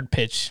that third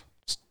pitch.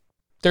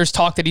 There's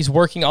talk that he's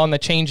working on the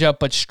changeup,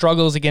 but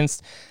struggles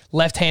against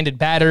left-handed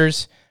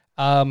batters.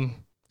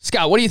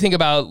 Scott, what do you think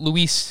about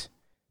Luis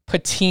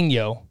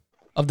Patino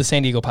of the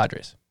San Diego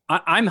Padres?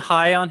 I'm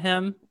high on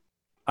him.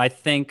 I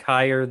think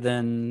higher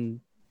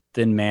than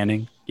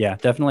Manning. Yeah,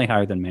 definitely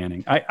higher than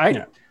Manning.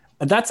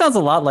 That sounds a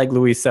lot like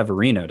Luis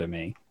Severino to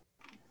me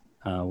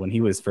when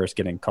he was first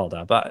getting called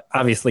up.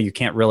 Obviously, you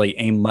can't really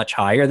aim much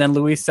higher than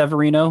Luis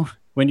Severino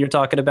when you're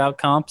talking about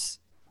comps.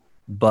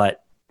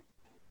 But,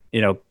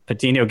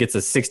 Patino gets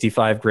a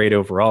 65 grade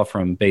overall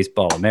from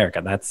Baseball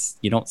America.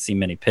 You don't see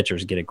many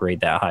pitchers get a grade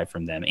that high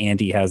from them.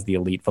 Andy has the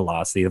elite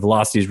velocity. The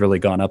velocity's really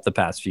gone up the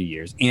past few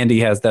years. Andy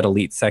has that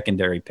elite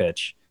secondary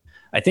pitch.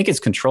 I think his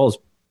control's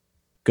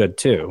good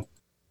too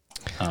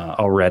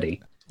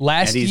already.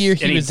 Last year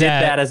he did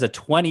that as a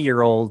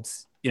 20-year-old.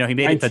 He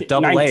made it to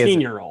Double A.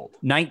 19-year-old.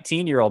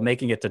 19-year-old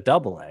making it to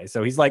Double A.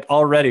 So he's like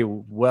already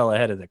well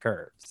ahead of the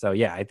curve. So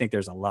yeah, I think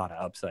there's a lot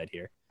of upside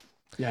here.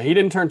 Yeah, he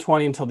didn't turn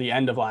 20 until the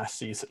end of last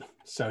season.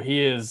 So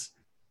he is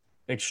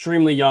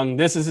extremely young.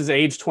 This is his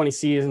age 20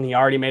 season. He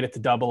already made it to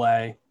Double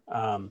A.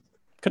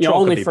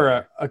 Only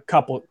for a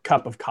cup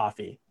of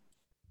coffee.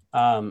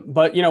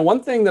 But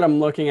one thing that I'm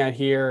looking at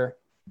here,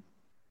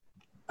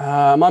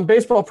 I'm on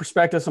Baseball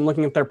Prospectus. I'm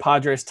looking at their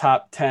Padres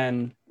top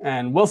 10,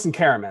 and Wilson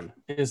Karaman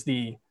is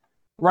the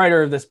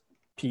writer of this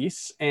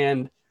piece.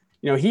 And,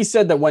 he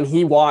said that when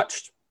he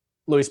watched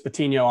Luis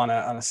Patino on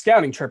a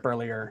scouting trip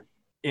earlier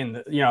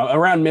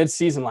around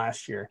mid-season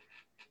last year,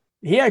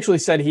 he actually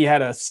said he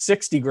had a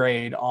 60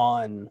 grade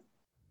on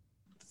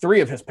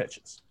 3 of his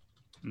pitches.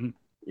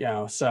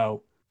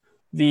 So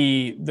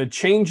the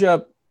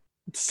changeup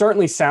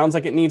certainly sounds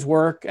like it needs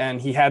work,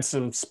 and he had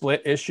some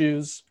split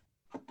issues,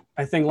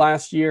 I think,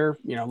 last year.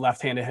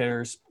 Left-handed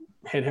hitters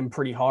hit him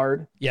pretty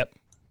hard. Yep.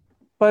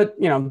 But,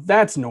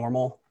 that's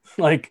normal.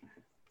 Like,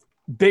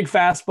 big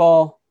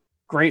fastball,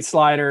 great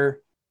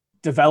slider,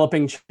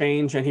 developing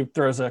change, and he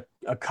throws a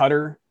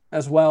cutter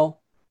as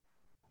well.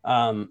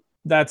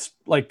 That's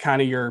like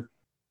kind of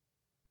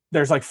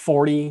there's like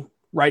 40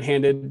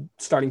 right-handed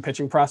starting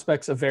pitching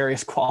prospects of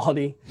various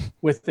quality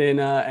within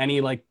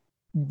any like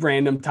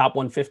random top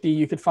 150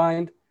 you could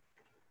find.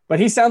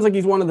 But he sounds like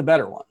he's one of the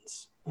better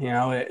ones.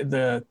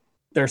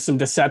 There's some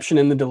deception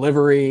in the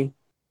delivery.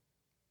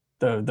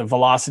 The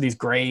velocity's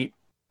great,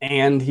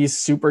 and he's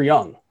super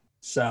young.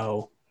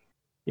 So,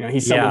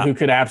 he's someone who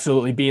could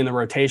absolutely be in the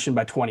rotation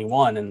by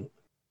 21. And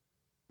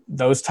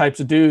those types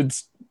of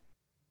dudes,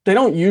 they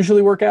don't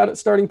usually work out at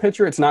starting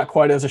pitcher. It's not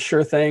quite as a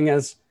sure thing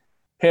as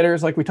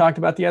hitters like we talked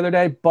about the other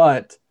day.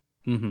 But,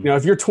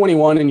 if you're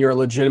 21 and you're a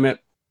legitimate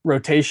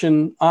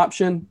rotation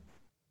option,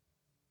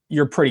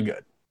 you're pretty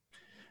good.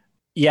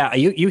 Yeah,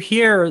 you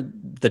hear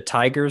the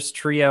Tigers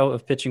trio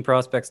of pitching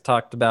prospects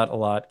talked about a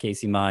lot: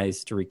 Casey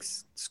Mize,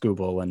 Tariq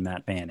Skubal, and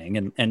Matt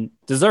Manning, and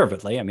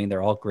deservedly. I mean,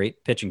 they're all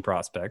great pitching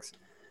prospects.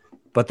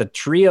 But the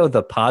trio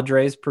the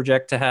Padres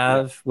project to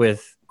have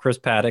with Chris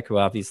Paddock, who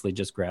obviously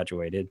just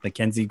graduated,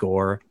 Mackenzie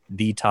Gore,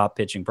 the top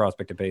pitching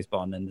prospect of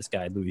baseball, and then this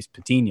guy Luis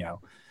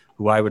Patino,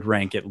 who I would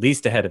rank at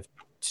least ahead of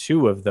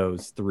two of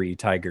those three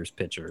Tigers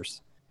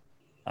pitchers.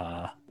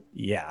 I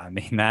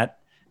mean, that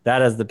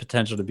has the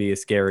potential to be a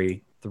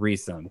scary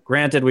threesome.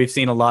 Granted, we've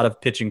seen a lot of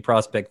pitching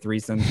prospect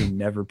threesomes who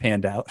never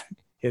panned out.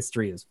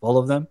 History is full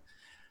of them.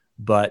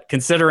 But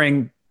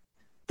considering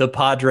the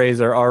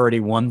Padres are already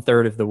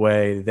 1/3 of the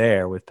way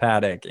there with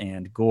Paddock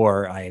and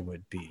Gore, I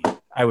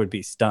would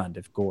be stunned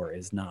if Gore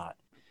is not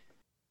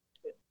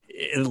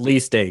at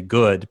least a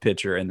good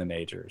pitcher in the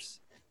majors.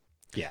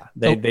 Yeah,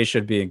 they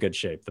should be in good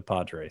shape, the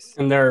Padres.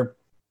 And they're,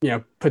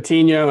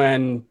 Patino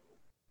and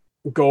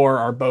Gore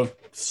are both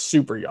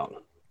super young.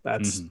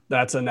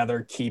 That's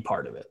another key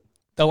part of it.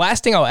 The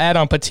last thing I'll add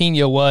on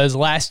Patino was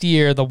last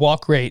year, the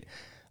walk rate,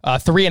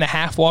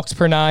 3.5 walks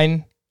per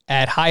 9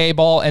 at high A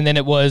ball, and then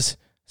it was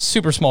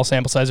super small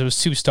sample size. It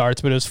was 2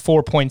 starts, but it was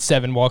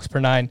 4.7 walks per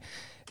 9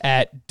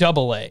 at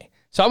double A.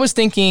 So I was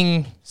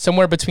thinking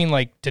somewhere between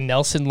like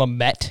Dinelson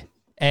Lamet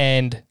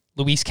and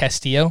Luis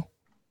Castillo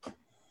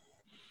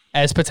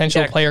as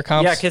potential player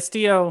comps. Yeah,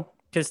 Castillo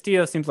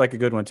seems like a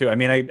good one too. I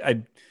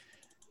mean,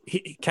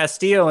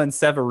 Castillo and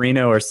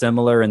Severino are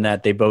similar in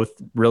that they both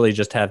really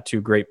just have 2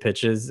 great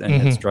pitches and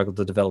have struggled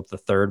to develop the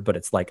third, but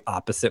it's like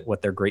opposite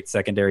what their great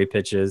secondary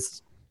pitch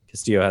is.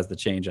 Castillo has the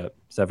changeup,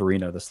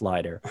 Severino the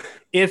slider.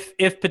 If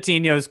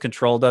Patino's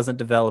control doesn't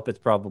develop, it's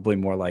probably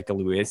more like a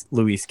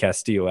Luis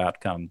Castillo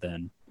outcome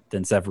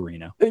than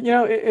Severino.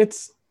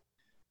 It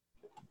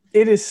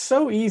is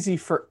so easy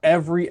for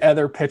every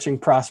other pitching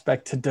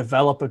prospect to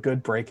develop a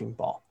good breaking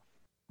ball.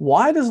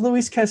 Why does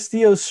Luis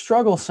Castillo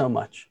struggle so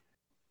much?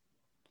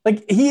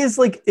 Like, he is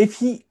like, if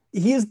he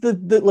is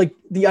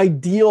the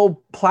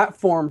ideal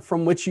platform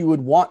from which you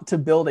would want to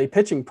build a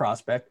pitching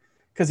prospect,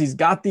 because he's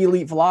got the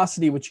elite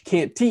velocity, which you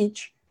can't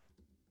teach,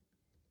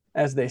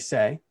 as they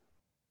say.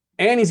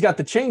 And he's got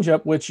the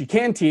changeup, which you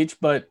can teach,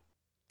 but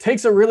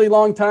takes a really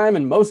long time,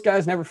 and most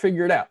guys never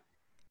figure it out.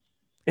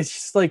 It's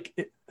just like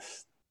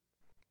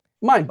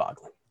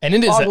mind-boggling. And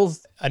it is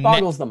boggles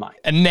the mind.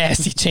 A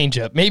nasty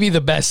changeup. Maybe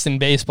the best in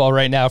baseball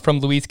right now from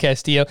Luis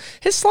Castillo.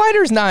 His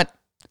slider's not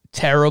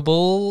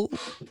terrible,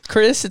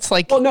 Chris. It's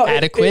like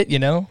adequate,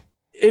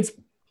 It's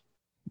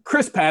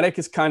Chris Paddock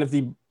is kind of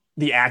the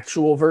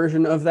actual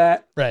version of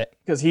that. Right.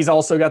 Because he's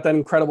also got that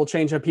incredible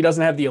changeup. He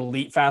doesn't have the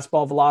elite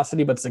fastball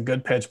velocity, but it's a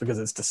good pitch because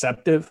it's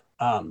deceptive.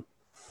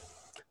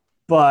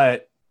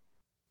 But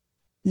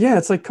yeah,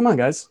 it's like, come on,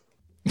 guys.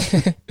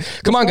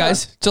 Come on,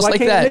 guys. Just like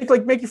that.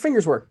 Make your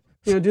fingers work.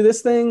 Do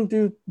this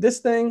thing,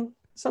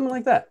 something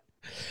like that.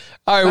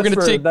 All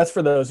right, that's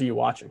for those of you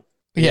watching.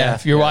 Yeah,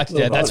 if you're watching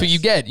that, that's what you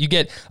get.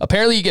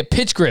 Apparently you get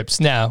pitch grips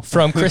now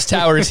from Chris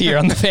Towers here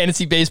on the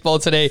Fantasy Baseball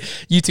Today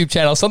YouTube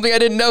channel. Something I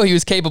didn't know he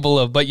was capable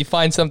of, but you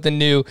find something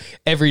new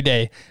every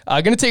day.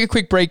 I'm going to take a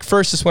quick break.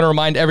 First, just want to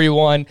remind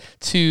everyone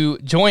to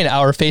join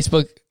our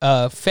Facebook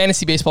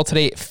Fantasy Baseball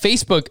Today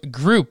Facebook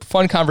group.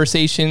 Fun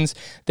conversations.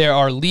 There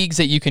are leagues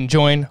that you can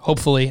join,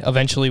 hopefully,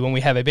 eventually, when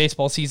we have a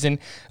baseball season.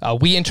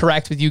 We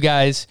interact with you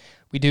guys.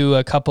 We do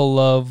a couple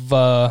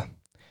of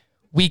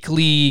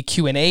weekly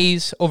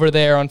Q&As over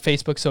there on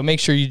Facebook. So make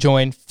sure you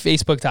join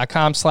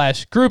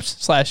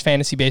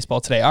facebook.com/groups/fantasy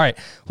baseball today. All right,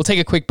 we'll take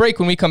a quick break.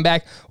 When we come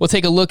back, we'll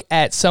take a look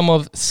at some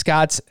of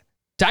Scott's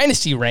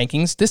dynasty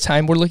rankings. This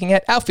time we're looking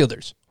at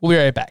outfielders. We'll be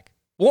right back.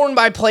 Worn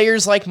by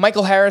players like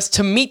Michael Harris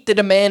to meet the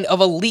demand of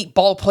elite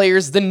ball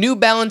players, the New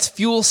Balance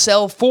Fuel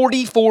Cell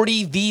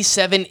 4040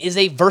 V7 is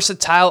a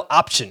versatile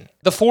option.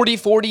 The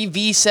 4040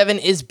 V7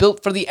 is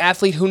built for the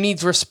athlete who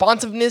needs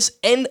responsiveness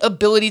and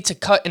ability to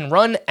cut and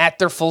run at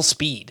their full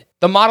speed.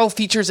 The model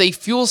features a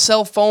fuel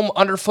cell foam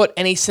underfoot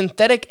and a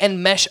synthetic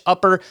and mesh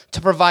upper to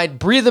provide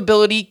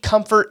breathability,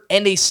 comfort,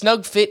 and a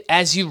snug fit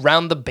as you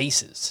round the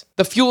bases.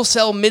 The fuel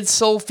cell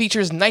midsole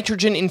features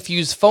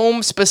nitrogen-infused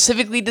foam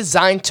specifically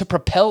designed to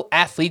propel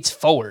athletes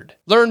forward.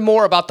 Learn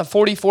more about the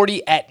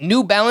 4040 at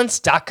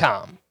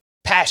newbalance.com.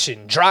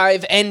 Passion,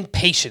 drive, and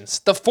patience.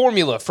 The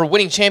formula for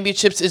winning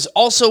championships is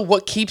also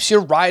what keeps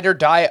your ride or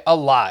die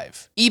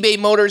alive. eBay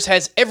Motors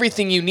has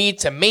everything you need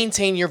to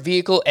maintain your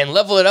vehicle and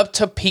level it up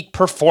to peak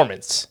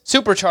performance.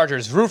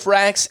 Superchargers, roof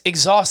racks,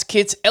 exhaust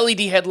kits, LED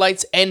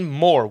headlights, and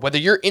more. Whether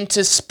you're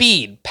into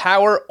speed,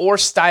 power, or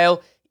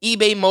style,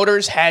 eBay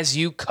Motors has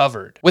you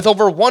covered. With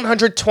over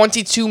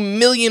 122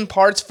 million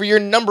parts for your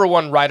number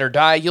one ride or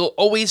die, you'll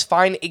always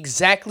find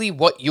exactly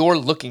what you're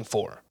looking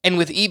for. And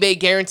with eBay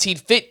Guaranteed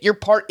Fit, your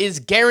part is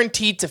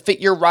guaranteed to fit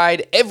your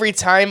ride every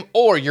time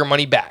or your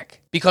money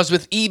back. Because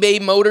with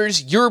eBay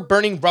Motors, you're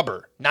burning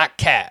rubber, not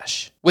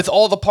cash. With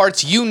all the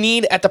parts you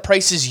need at the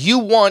prices you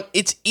want,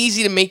 it's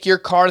easy to make your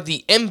car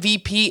the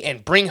MVP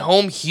and bring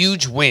home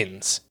huge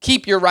wins.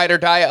 Keep your ride or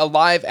die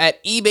alive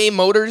at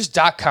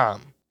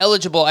ebaymotors.com.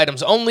 Eligible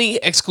items only,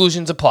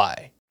 exclusions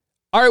apply.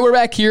 All right, we're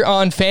back here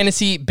on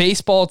Fantasy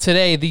Baseball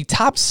Today. The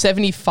top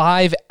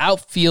 75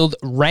 outfield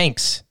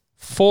ranks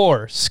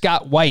for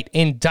Scott White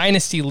in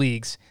Dynasty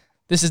Leagues.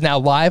 This is now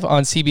live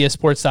on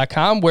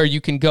CBSSports.com where you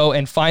can go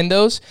and find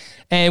those.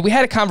 And we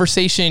had a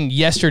conversation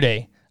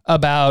yesterday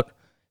about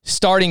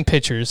starting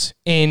pitchers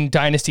in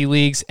Dynasty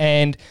Leagues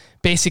and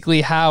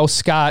basically how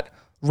Scott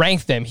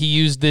ranked them. He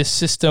used this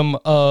system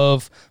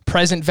of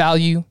present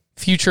value,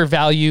 future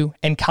value,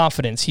 and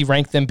confidence. He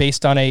ranked them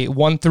based on a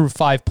 1 through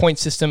 5 point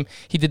system.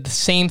 He did the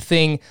same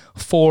thing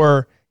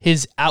for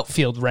his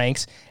outfield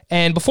ranks.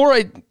 And before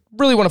I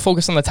really want to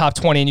focus on the top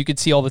 20, and you can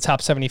see all the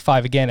top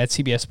 75 again at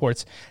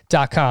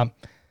CBSSports.com,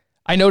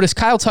 I noticed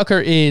Kyle Tucker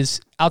is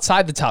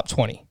outside the top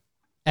 20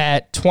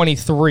 at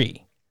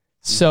 23.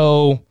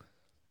 So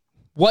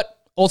what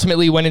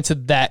ultimately went into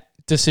that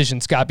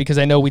decision, Scott? Because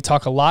I know we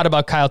talk a lot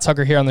about Kyle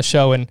Tucker here on the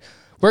show, and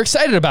we're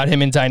excited about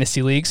him in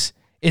Dynasty Leagues.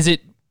 Is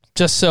it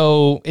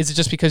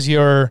just because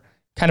you're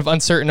kind of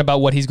uncertain about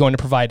what he's going to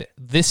provide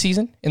this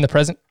season in the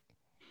present?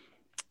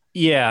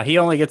 Yeah, he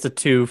only gets a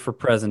 2 for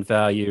present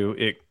value.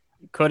 It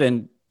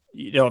couldn't,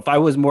 if I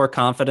was more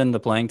confident in the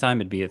playing time,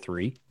 it'd be a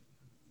 3,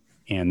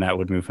 and that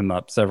would move him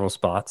up several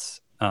spots.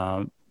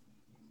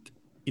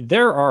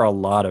 There are a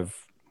lot of,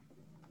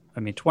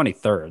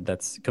 23rd,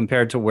 that's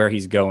compared to where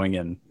he's going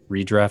in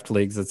redraft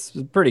leagues. It's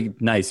a pretty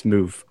nice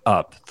move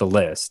up the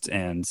list.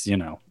 And,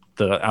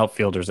 the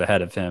outfielders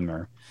ahead of him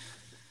are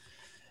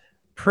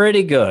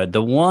pretty good.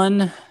 The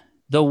one,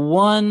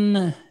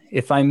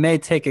 if I may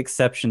take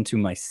exception to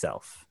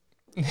myself,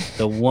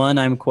 the one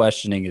I'm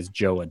questioning is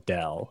Jo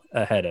Adell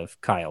ahead of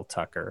Kyle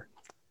Tucker.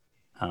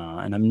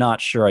 And I'm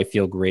not sure I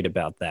feel great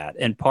about that.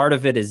 And part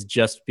of it is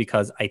just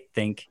because I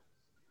think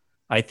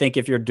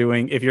if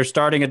you're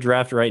starting a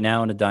draft right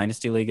now in a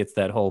dynasty league, it's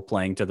that whole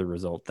playing to the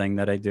result thing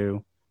that I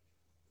do.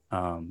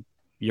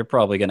 You're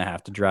probably going to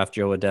have to draft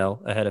Jo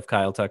Adell ahead of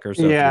Kyle Tucker.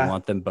 So if you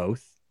want them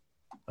both,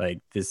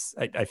 like this,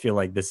 I feel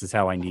like this is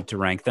how I need to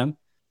rank them.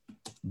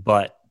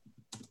 But,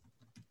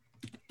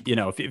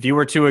 if you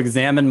were to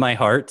examine my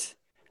heart,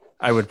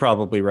 I would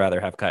probably rather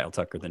have Kyle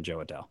Tucker than Jo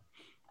Adell.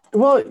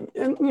 Well,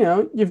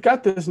 you've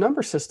got this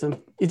number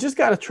system. You just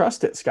got to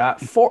trust it,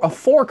 Scott. A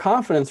 4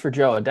 confidence for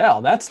Jo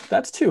Adell.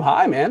 That's too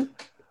high, man.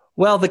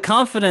 Well, the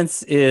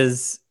confidence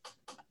is,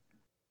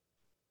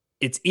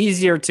 it's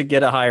easier to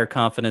get a higher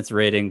confidence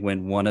rating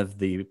when one of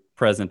the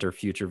present or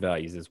future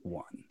values is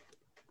 1,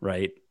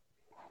 right?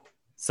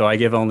 So I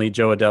give Jo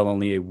Adell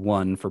only a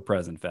 1 for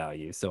present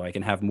value. So I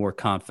can have more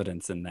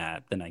confidence in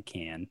that than I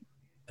can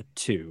a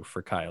 2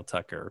 for Kyle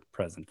Tucker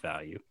present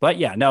value. But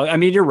yeah, no,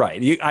 you're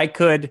right. I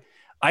could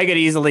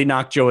easily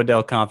knock Jo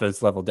Adell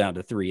confidence level down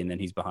to 3, and then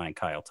he's behind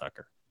Kyle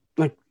Tucker.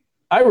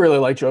 I really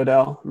like Jo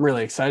Adell. I'm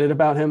really excited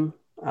about him.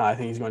 I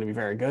think he's going to be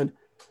very good.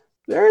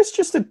 There is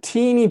just a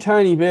teeny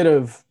tiny bit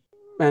of,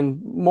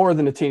 and more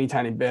than a teeny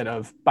tiny bit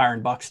of,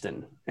 Byron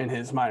Buxton in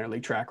his minor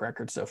league track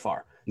record so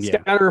far.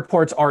 Yeah. Scouting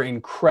reports are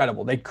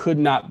incredible. They could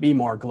not be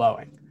more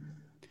glowing.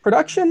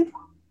 Production,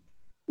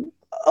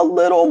 a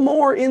little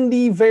more in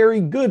the very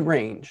good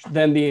range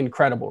than the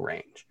incredible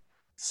range.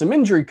 Some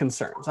injury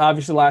concerns.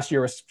 Obviously, last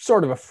year was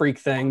sort of a freak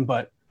thing,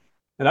 but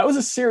that was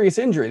a serious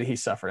injury that he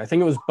suffered. I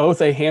think it was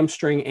both a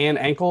hamstring and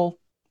ankle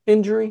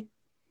injury.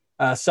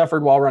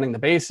 Suffered while running the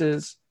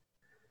bases.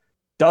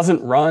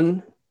 Doesn't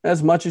run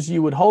as much as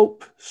you would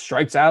hope.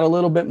 Strikes out a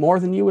little bit more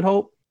than you would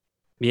hope.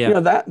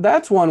 Yeah,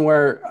 that's one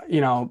where,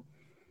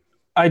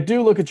 I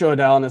do look at Jo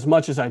Adell, and as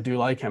much as I do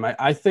like him,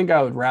 I think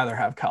I would rather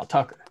have Kyle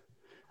Tucker.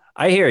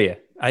 I hear you.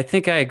 I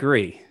think I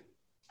agree.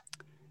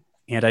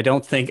 And I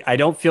don't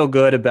feel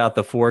good about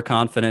the 4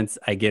 confidence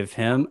I give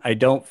him. I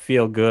don't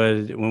feel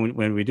good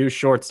when we do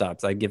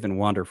shortstops. I've given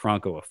Wander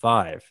Franco a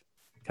 5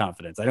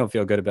 confidence. I don't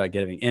feel good about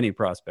giving any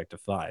prospect a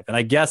 5. And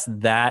I guess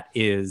that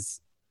is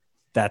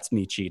that's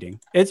me cheating.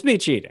 It's me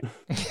cheating.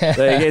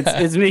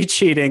 It's me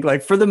cheating.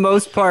 Like, for the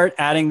most part,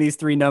 adding these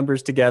three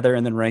numbers together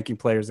and then ranking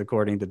players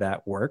according to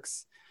that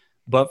works.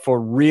 But for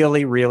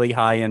really, really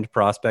high-end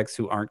prospects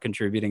who aren't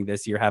contributing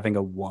this year, having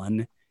a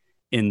 1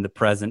 in the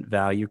present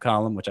value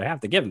column, which I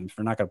have to give them if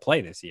they're not going to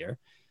play this year,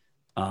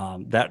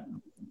 that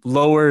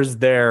lowers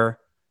their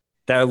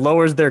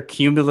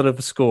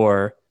cumulative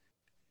score,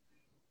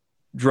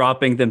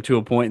 dropping them to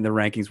a point in the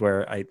rankings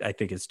where I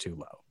think is too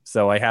low.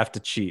 So I have to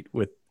cheat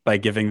by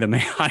giving them a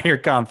higher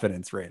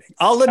confidence rating.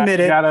 I'll admit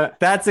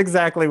that's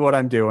exactly what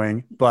I'm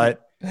doing,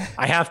 but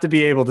I have to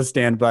be able to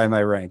stand by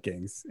my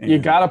rankings. You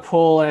got to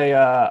pull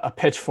a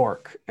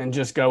pitchfork and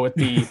just go with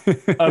the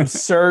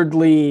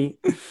absurdly,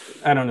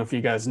 I don't know if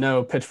you guys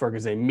know, Pitchfork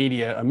is a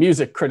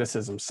music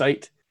criticism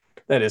site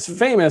that is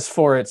famous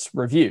for its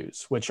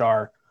reviews, which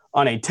are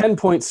on a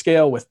 10-point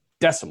scale with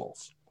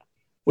decimals,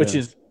 which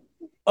is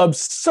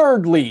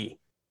absurdly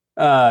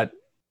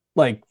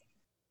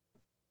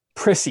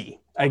prissy,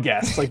 I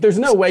guess. Like, there's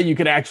no way you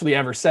could actually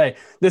ever say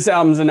this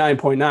album's a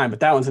 9.9, but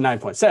that one's a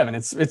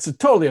 9.7. It's a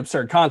totally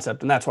absurd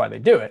concept, and that's why they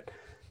do it.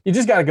 You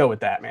just got to go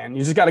with that, man.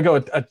 You just got to go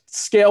with a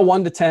scale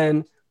 1 to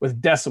 10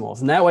 with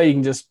decimals, and that way you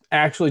can just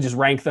actually just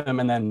rank them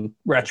and then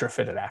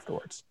retrofit it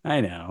afterwards.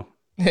 I know.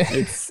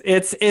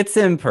 It's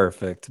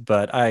imperfect,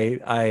 but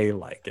I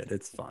like it.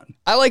 It's fun.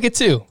 I like it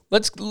too.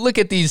 Let's look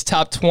at these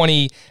top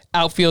 20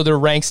 outfielder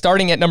ranks,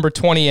 starting at number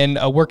 20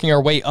 and working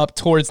our way up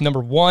towards number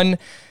 1.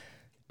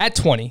 At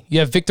 20, you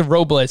have Victor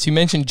Robles. You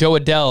mentioned Joe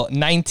Adell.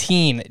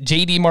 19,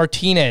 JD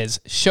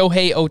Martinez,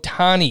 Shohei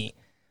Ohtani.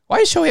 Why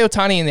is Shohei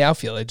Ohtani in the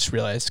outfield? I just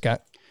realized,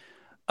 Scott.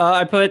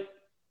 I put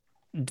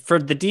for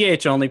the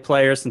DH only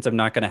players, since I'm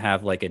not going to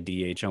have like a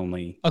DH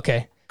only.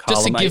 Okay.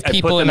 Column, just to give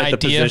people an idea. I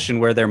put them at the position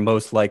where they're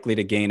most likely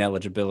to gain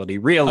eligibility.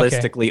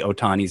 Realistically,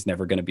 Ohtani's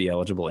never going to be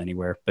eligible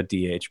anywhere but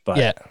DH.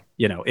 But,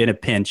 in a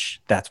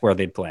pinch, that's where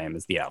they'd play him,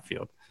 is the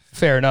outfield.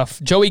 Fair enough.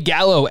 Joey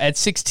Gallo at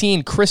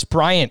 16, Chris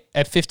Bryant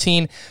at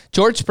 15,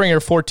 George Springer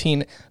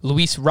 14,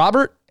 Luis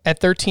Robert at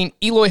 13,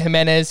 Eloy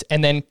Jimenez,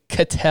 and then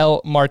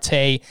Ketel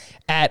Marte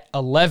at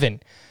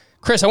 11.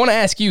 Chris, I want to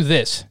ask you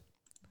this.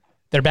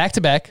 They're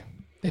back-to-back.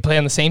 They play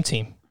on the same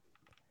team.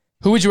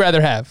 Who would you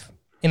rather have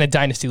in a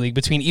dynasty league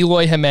between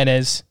Eloy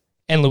Jimenez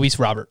and Luis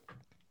Robert?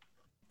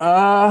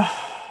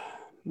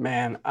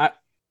 Man,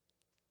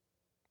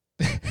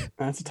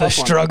 that's a tough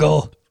one.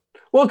 Struggle.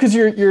 Well, because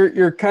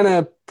you're kind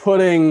of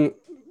putting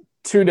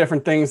two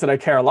different things that I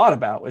care a lot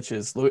about, which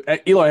is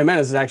Eloy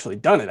Jimenez has actually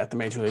done it at the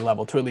major league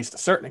level to at least a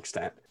certain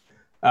extent.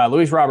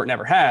 Luis Robert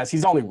never has.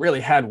 He's only really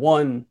had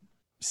one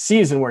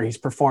season where he's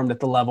performed at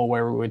the level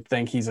where we would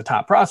think he's a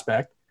top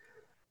prospect,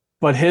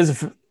 but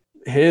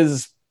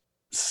his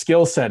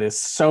skill set is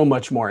so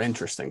much more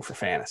interesting for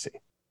fantasy.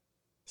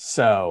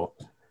 So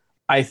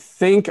I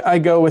think I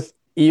go with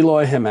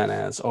Eloy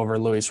Jimenez over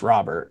Luis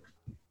Robert,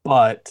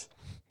 but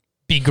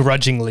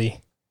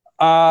begrudgingly.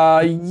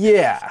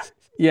 Yeah,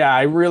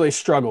 I really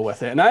struggle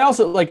with it. And I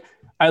also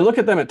I look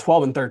at them at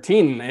 12 and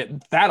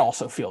 13, that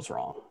also feels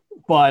wrong,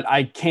 but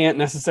I can't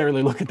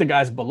necessarily look at the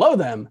guys below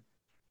them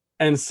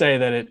and say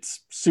that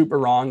it's super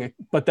wrong.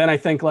 But then I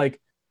think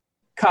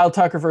Kyle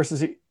Tucker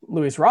versus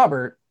Luis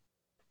Robert,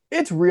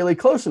 it's really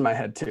close in my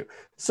head too.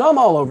 So I'm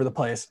all over the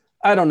place.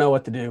 I don't know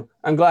what to do.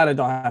 I'm glad I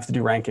don't have to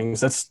do rankings.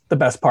 That's the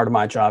best part of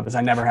my job, is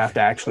I never have to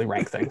actually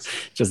rank things.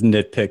 Just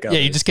nitpick. Yeah,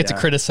 you just get to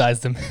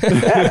criticize them.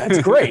 Yeah,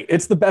 it's great.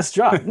 It's the best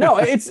job. No,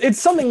 it's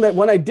something that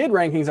when I did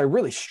rankings, I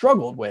really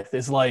struggled with,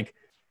 is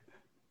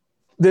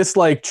this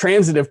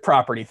transitive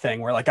property thing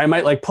where I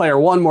might like player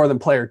 1 more than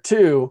player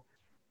 2,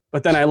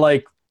 but then I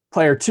like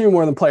player 2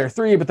 more than player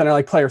 3, but then I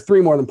like player 3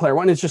 more than player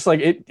 1. It's just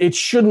it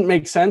shouldn't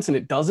make sense, and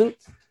it doesn't,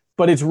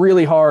 but it's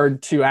really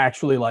hard to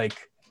actually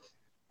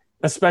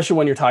especially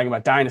when you're talking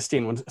about dynasty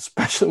and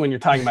especially when you're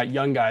talking about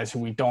young guys who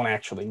we don't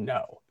actually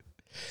know.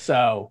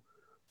 So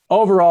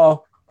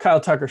overall,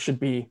 Kyle Tucker should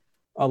be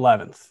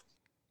 11th.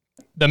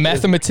 The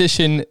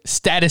mathematician,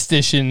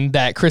 statistician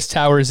that Chris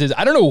Towers is.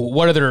 I don't know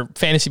what other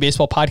fantasy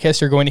baseball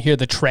podcasts you're going to hear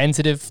the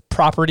transitive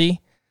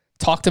property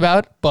talked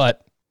about,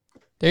 but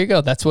there you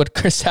go. That's what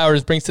Chris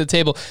Towers brings to the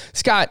table.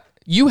 Scott,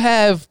 you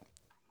have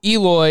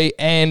Eloy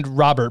and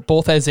Robert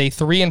both as a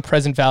 3 in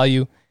present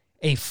value,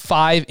 a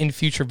 5 in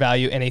future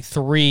value, and a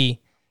 3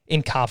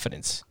 in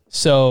confidence.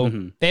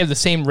 So they have the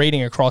same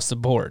rating across the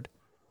board.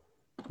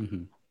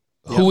 Mm-hmm.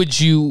 Who would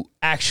you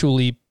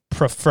actually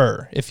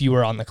prefer if you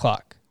were on the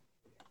clock?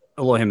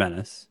 Eloy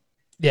Jimenez.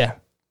 Yeah.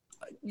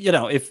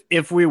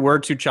 If we were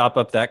to chop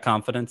up that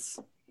confidence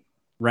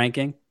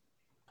ranking,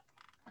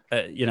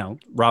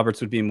 Robert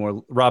would be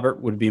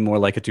more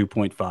like a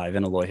 2.5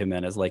 and Eloy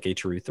Jimenez like a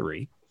true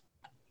 3.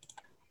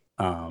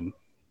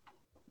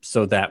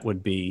 So that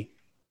would be,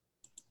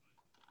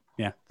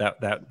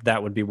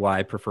 that would be why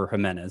I prefer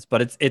Jimenez.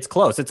 But it's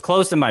close. It's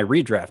close in my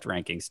redraft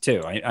rankings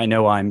too. I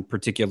know I'm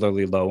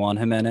particularly low on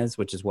Jimenez,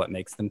 which is what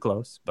makes them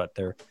close, but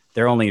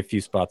they're only a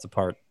few spots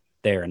apart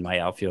there in my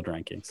outfield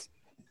rankings.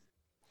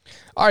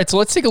 All right, so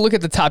let's take a look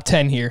at the top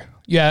 10 here.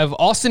 You have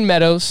Austin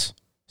Meadows,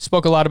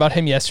 Spoke a lot about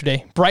him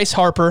yesterday. Bryce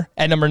Harper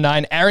at number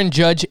 9. Aaron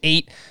Judge,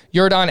 8.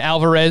 Yordan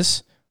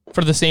Alvarez,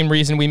 for the same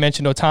reason we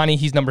mentioned Ohtani,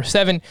 he's number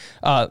 7.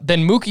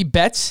 Then Mookie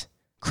Betts,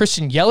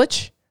 Christian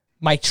Yelich,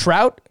 Mike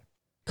Trout,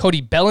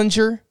 Cody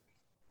Bellinger,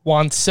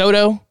 Juan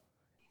Soto,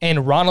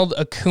 and Ronald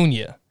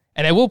Acuna.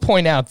 And I will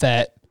point out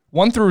that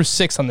 1 through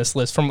 6 on this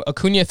list, from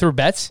Acuna through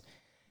Betts,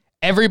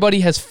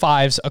 everybody has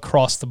 5s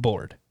across the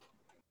board.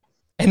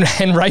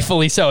 And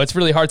rightfully so. It's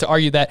really hard to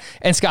argue that.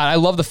 And Scott, I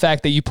love the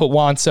fact that you put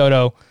Juan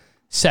Soto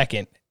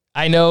second.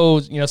 I know,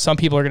 some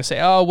people are going to say,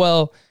 oh,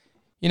 well,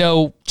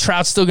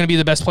 Trout's still going to be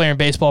the best player in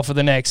baseball for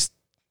the next,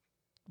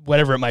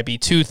 whatever it might be,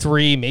 2,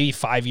 3, maybe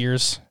 5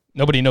 years.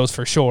 Nobody knows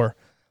for sure.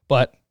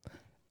 But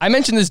I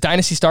mentioned this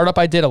dynasty startup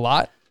I did a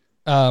lot.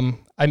 And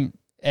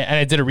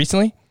I did it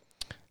recently.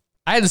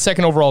 I had the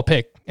second overall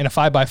pick in a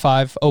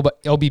 5x5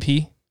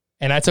 OBP,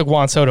 and I took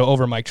Juan Soto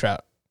over Mike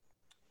Trout.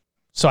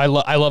 So I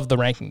love the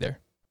ranking there.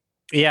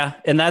 Yeah,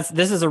 and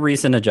this is a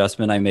recent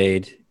adjustment I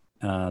made.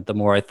 The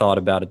more I thought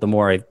about it, the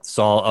more I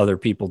saw other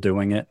people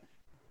doing it.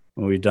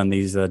 When we've done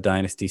these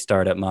dynasty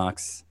startup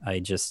mocks,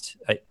 I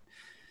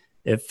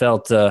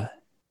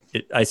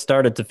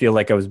started to feel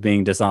like I was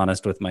being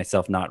dishonest with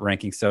myself, not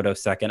ranking Soto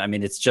second. I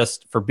mean, it's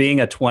just, for being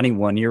a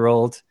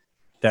 21-year-old,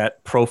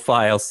 that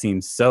profile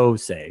seems so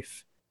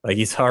safe. Like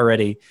he's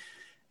already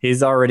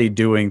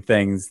doing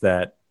things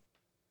that,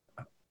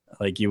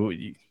 like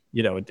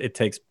it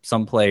takes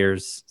some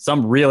players,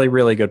 some really,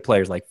 really good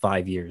players, like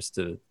 5 years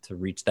to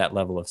reach that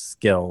level of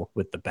skill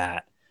with the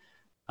bat,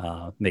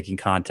 making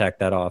contact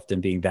that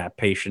often, being that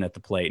patient at the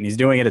plate. And he's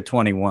doing it at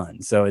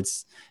 21. So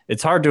it's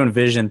hard to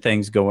envision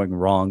things going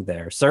wrong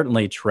there.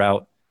 Certainly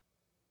Trout,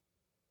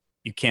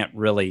 you can't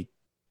really,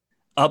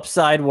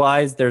 upside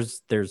wise,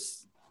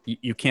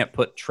 you can't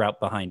put Trout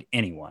behind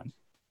anyone.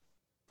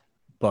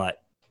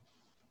 But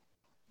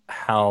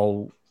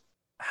how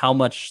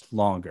much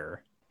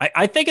longer?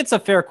 I think it's a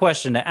fair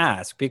question to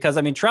ask, because,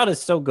 I mean, Trout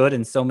is so good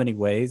in so many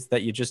ways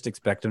that you just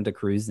expect him to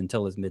cruise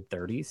until his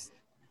mid-30s.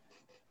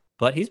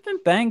 But he's been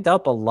banged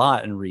up a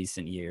lot in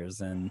recent years.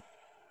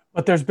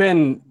 But there's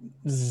been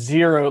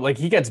zero, like,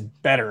 he gets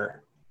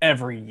better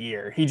every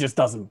year. He just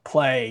doesn't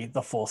play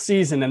the full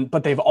season.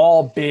 But they've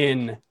all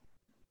been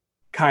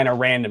kind of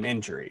random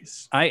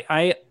injuries.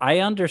 I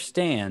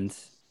understand.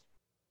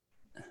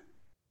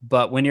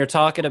 But when you're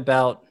talking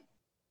about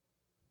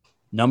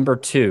number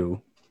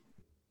 2,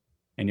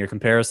 and your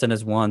comparison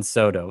is Juan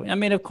Soto, I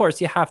mean, of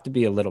course, you have to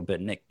be a little bit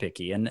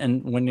nitpicky.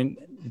 And when in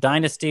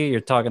dynasty,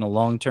 you're talking a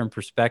long-term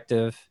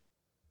perspective.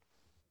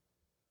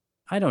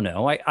 I don't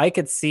know. I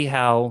could see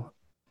how.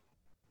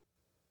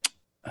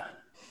 I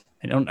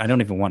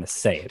don't even want to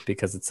say it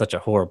because it's such a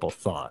horrible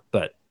thought.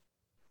 But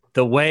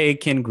the way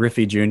Ken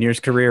Griffey Jr.'s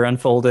career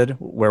unfolded,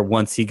 where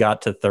once he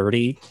got to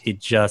 30, he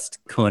just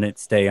couldn't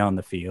stay on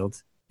the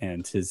field,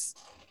 and his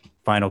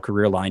final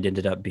career line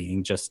ended up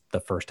being just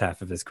the first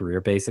half of his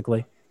career,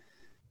 basically.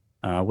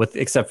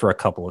 Except for a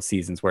couple of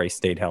seasons where he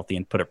stayed healthy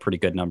and put up pretty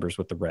good numbers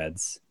with the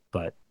Reds.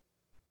 But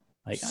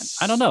I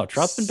don't know.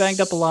 Trout's been banged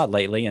up a lot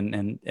lately,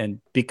 and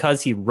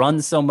because he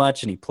runs so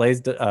much and he plays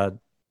a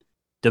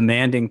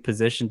demanding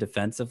position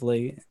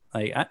defensively,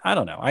 I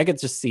don't know. I could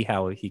just see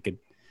how he could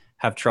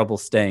have trouble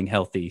staying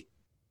healthy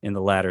in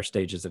the latter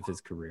stages of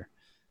his career.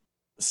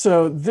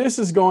 So this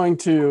is going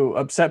to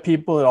upset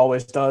people. It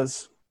always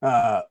does.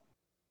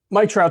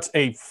 Mike Trout's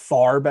a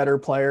far better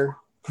player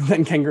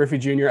than Ken Griffey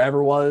Jr.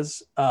 ever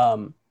was.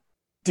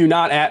 Do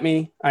not at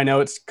me. I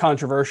know it's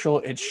controversial.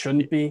 It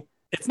shouldn't be.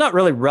 It's not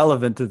really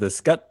relevant to the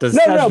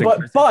discussion. No,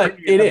 but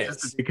it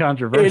is.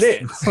 Controversial.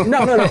 It is.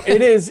 No.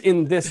 It is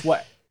in this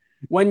way.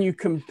 When you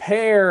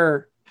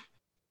compare,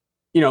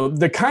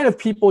 the kind of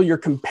people you're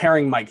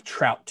comparing Mike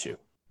Trout to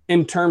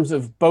in terms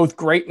of both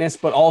greatness,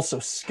 but also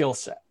skill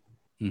set,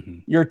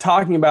 you're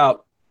talking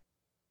about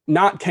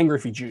not Ken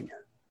Griffey Jr.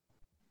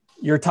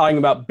 You're talking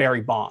about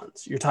Barry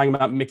Bonds. You're talking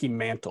about Mickey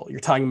Mantle. You're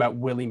talking about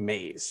Willie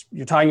Mays.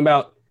 You're talking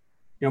about,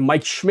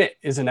 Mike Schmidt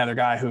is another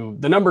guy who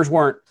the numbers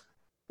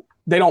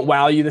they don't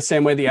wow you the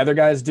same way the other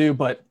guys do,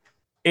 but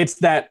it's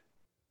that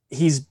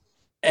he's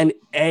an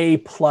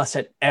A+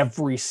 at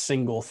every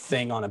single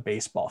thing on a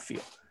baseball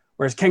field.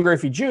 Whereas Ken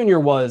Griffey Jr.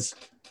 was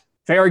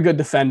very good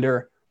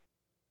defender,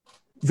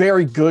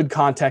 very good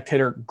contact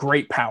hitter,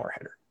 great power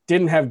hitter.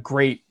 Didn't have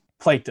great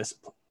plate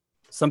discipline.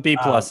 Some B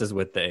pluses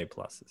with the A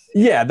pluses.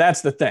 Yeah,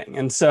 that's the thing.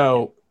 And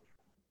so,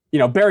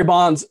 Barry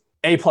Bonds,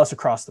 A+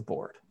 across the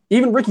board.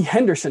 Even Ricky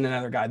Henderson,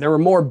 another guy, there were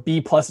more B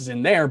pluses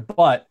in there,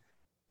 but,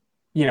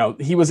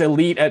 he was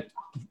elite at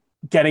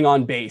getting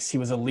on base. He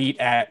was elite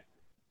at,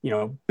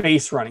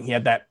 base running. He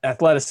had that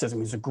athleticism.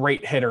 He was a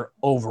great hitter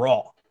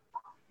overall.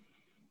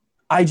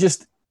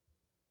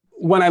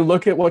 When I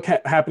look at what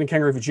happened to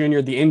Ken Griffey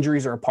Jr., the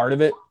injuries are a part of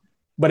it,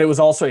 but it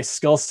was also a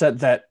skill set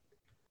that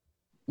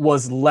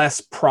was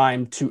less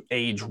primed to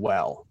age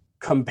well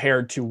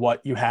compared to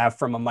what you have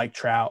from a Mike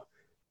Trout,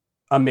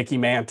 a Mickey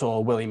Mantle,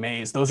 a Willie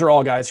Mays. Those are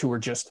all guys who were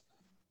just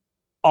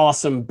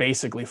awesome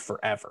basically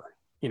forever.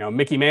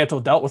 Mickey Mantle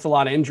dealt with a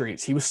lot of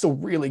injuries. He was still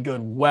really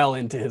good well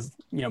into his,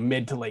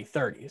 mid to late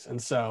 30s.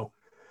 And so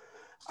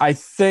I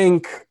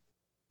think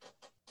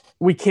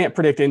we can't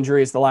predict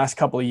injuries. The last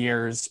couple of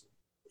years,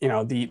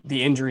 the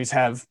injuries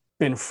have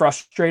been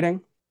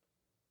frustrating.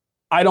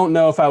 I don't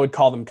know if I would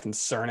call them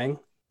concerning.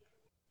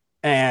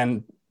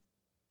 And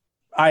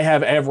I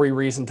have every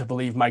reason to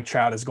believe Mike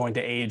Trout is going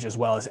to age as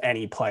well as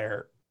any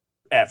player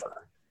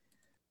ever.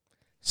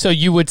 So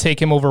you would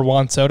take him over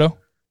Juan Soto?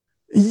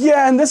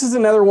 Yeah, and this is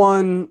another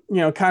one,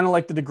 kind of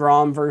like the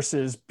DeGrom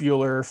versus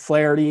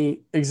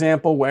Buehler-Flaherty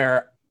example,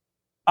 where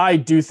I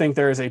do think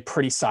there is a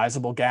pretty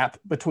sizable gap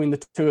between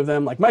the two of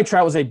them. Like, Mike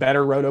Trout was a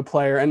better roto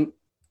player, and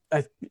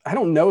I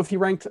don't know if he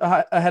ranked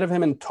ahead of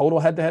him in total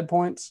head-to-head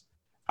points.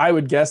 I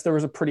would guess there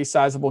was a pretty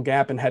sizable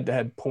gap in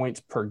head-to-head points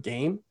per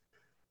game.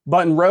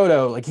 But in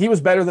roto, like, he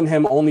was better than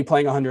him only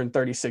playing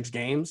 136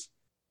 games.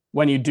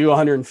 When you do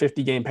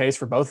 150 game pace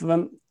for both of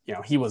them,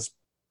 he was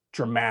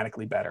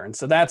dramatically better. And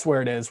so that's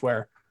where it is,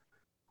 where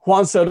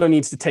Juan Soto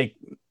needs to take,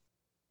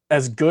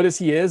 as good as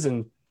he is,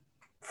 and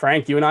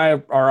Frank, you and I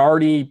are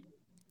already,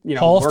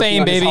 Hall of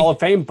Fame, baby. Hall of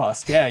Fame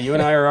bust. Yeah, you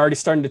and I are already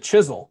starting to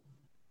chisel.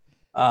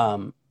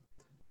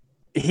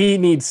 He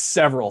needs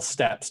several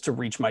steps to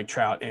reach Mike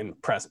Trout in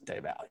present day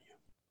value.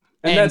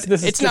 And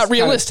it's not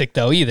realistic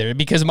though either,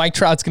 because Mike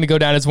Trout's going to go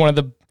down as one of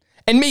the,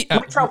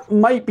 Mike Trout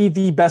might be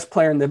the best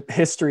player in the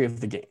history of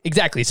the game.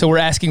 Exactly. So we're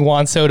asking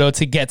Juan Soto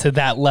to get to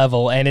that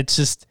level, and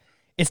it's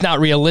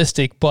not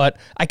realistic. But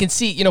I can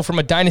see, from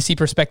a dynasty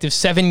perspective,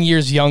 7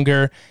 years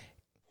younger.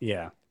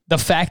 Yeah. The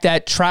fact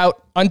that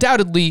Trout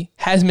undoubtedly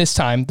has missed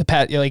time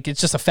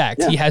it's just a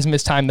fact. Yeah. He has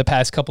missed time the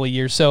past couple of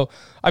years. So,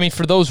 I mean,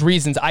 for those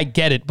reasons, I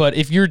get it. But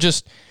if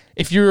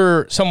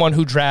you're someone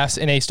who drafts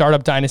in a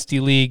startup dynasty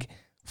league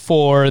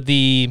for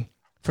that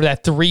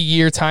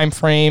 3-year time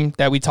frame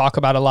that we talk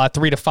about a lot,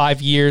 3 to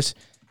 5 years,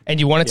 and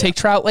you want to take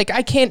Trout,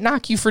 I can't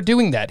knock you for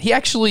doing that. He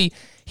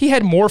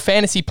had more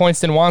fantasy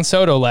points than Juan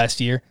Soto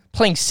last year,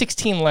 playing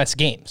 16 less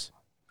games.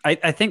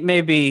 I think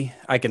maybe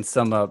I can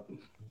sum up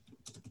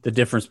the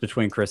difference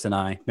between Chris and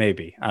I.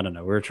 Maybe. I don't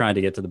know. We were trying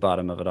to get to the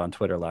bottom of it on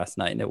Twitter last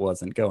night, and it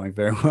wasn't going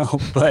very well.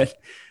 But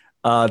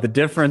the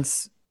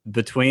difference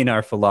between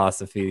our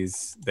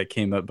philosophies that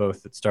came up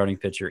both at starting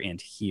pitcher and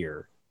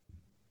here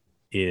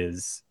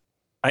is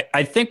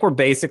I think we're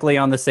basically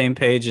on the same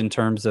page in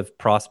terms of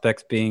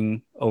prospects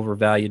being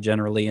overvalued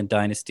generally in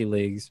dynasty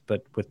leagues.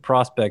 But with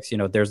prospects,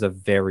 there's a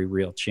very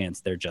real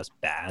chance they're just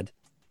bad.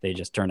 They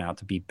just turn out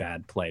to be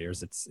bad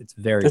players. It's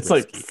very risky.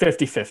 Like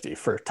 50-50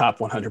 for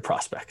top 100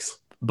 prospects.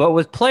 But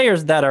with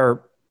players that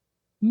are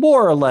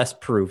more or less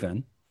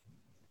proven,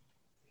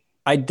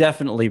 I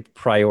definitely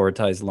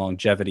prioritize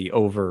longevity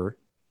over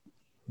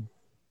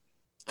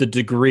the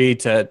degree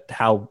to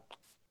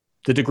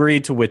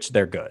which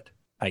they're good.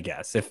 I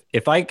guess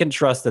if I can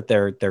trust that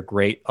they're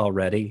great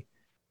already,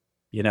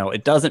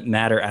 it doesn't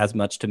matter as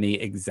much to me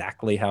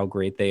exactly how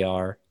great they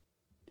are.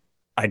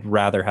 I'd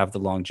rather have the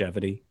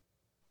longevity.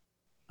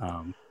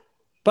 But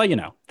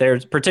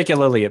there's,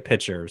 particularly at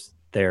pitchers,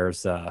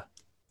 there's a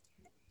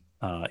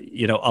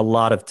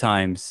lot of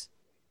times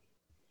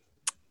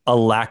a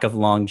lack of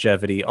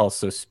longevity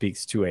also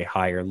speaks to a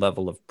higher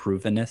level of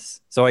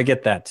provenness. So I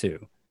get that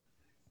too.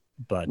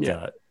 But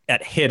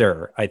at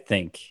hitter, I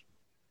think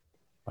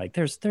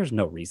there's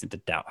no reason to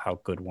doubt how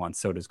good Juan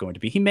Soto is going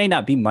to be. He may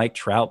not be Mike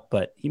Trout,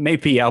 but he may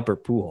be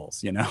Albert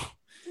Pujols,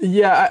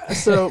 Yeah.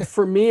 So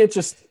for me, it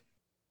just,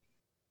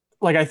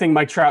 I think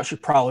Mike Trout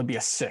should probably be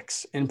a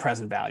 6 in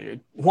present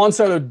value. Juan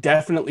Soto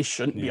definitely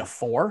shouldn't be a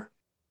 4,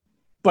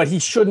 but he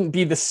shouldn't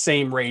be the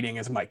same rating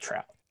as Mike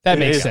Trout. That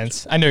makes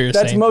sense. I know you're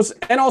saying.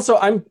 And also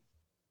I'm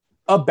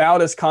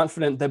about as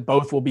confident that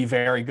both will be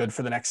very good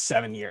for the next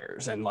 7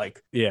 years. And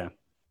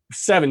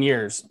 7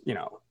 years,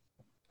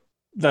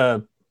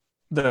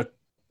 the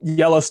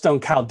Yellowstone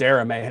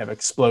caldera may have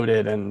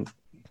exploded, and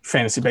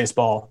fantasy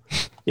baseball,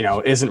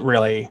 isn't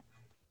really,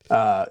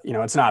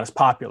 it's not as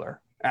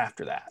popular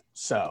after that.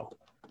 So,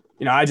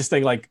 I just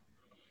think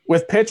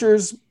with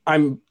pitchers,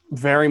 I'm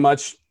very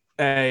much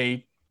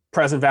a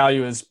present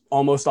value is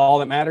almost all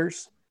that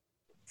matters.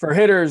 For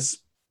hitters,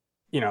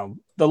 the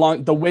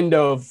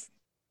window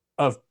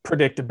of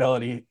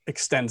predictability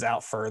extends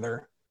out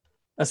further,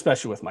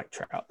 especially with Mike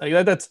Trout.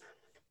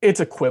 It's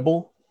a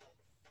quibble.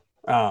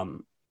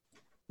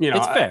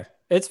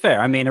 It's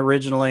fair. I mean,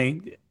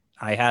 originally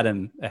I had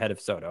him ahead of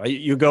Soto.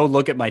 You go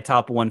look at my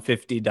top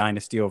 150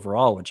 dynasty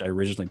overall, which I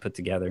originally put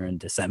together in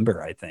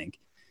December, I think.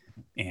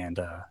 And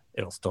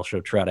it'll still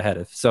show Trout ahead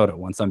of Soto.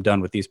 Once I'm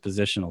done with these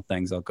positional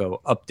things, I'll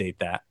go update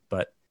that.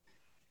 But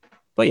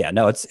yeah,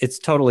 no, it's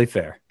totally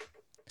fair.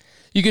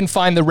 You can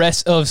find the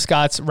rest of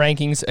Scott's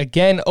rankings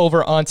again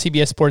over on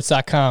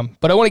CBSSports.com.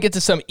 But I want to get to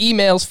some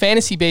emails,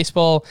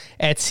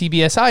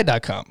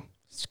 fantasybaseball@cbsi.com.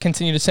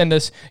 Continue to send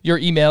us your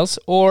emails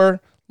or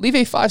leave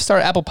a 5-star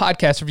Apple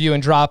Podcast review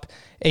and drop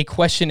a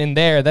question in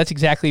there. That's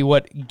exactly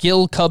what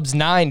Gil Cubs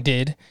 9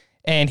 did.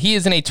 And he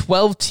is in a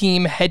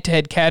 12-team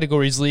head-to-head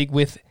categories league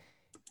with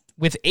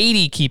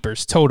 80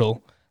 keepers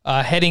total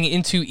heading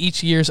into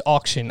each year's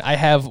auction. I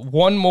have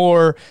one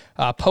more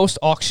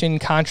post-auction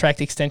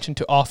contract extension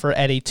to offer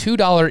at a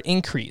 $2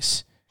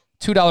 increase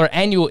 $2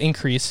 annual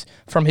increase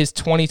from his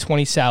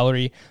 2020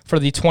 salary for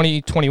the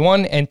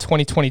 2021 and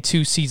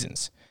 2022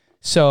 seasons.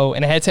 So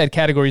in a head-to-head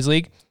categories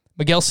league,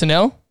 Miguel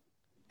Sano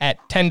at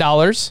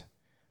 $10,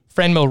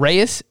 Franmil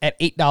Reyes at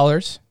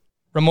 $8,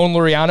 Ramon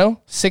Laureano,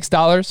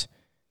 $6,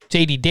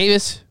 J.D.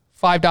 Davis,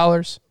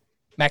 $5,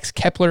 Max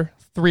Kepler,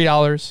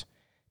 $3,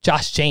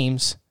 Josh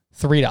James,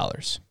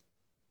 $3.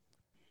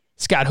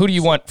 Scott, who do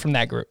you want from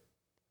that group?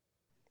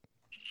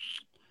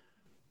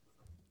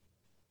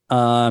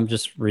 I'm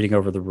just reading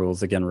over the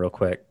rules again real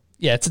quick.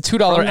 Yeah, it's a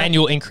 $2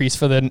 annual increase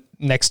for the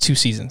next 2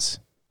 seasons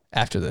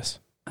after this.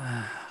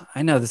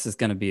 I know this is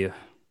going to be a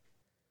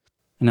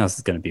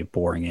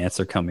boring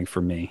answer coming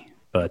from me,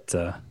 but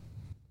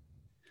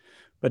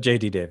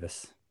JD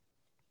Davis.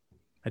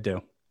 I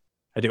do.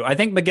 I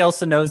think Miguel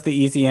Sano's the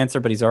easy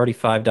answer, but he's already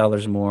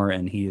 $5 more,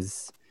 and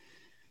he's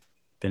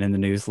been in the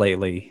news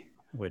lately.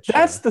 Which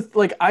that's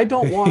I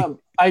don't want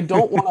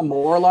to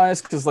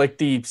moralize, because like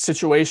the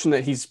situation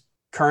that he's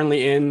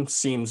currently in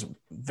seems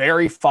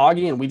very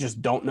foggy, and we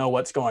just don't know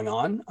what's going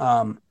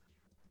on.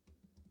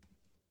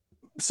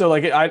 So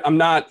like I'm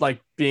not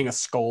like being a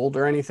scold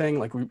or anything.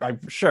 Like I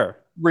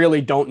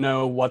really don't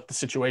know what the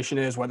situation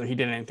is, whether he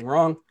did anything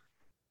wrong.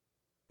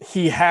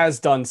 He has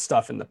done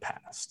stuff in the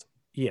past.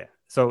 Yeah.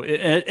 So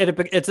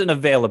it's an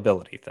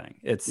availability thing.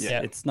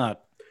 It's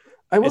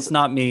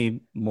not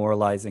me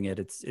moralizing it.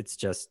 It's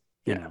just,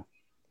 you know,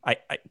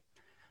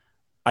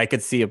 I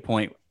could see a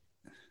point.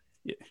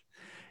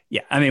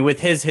 Yeah. I mean, with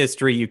his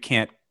history, you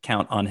can't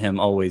count on him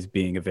always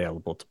being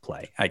available to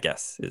play, I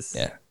guess is.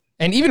 Yeah.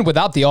 And even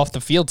without the off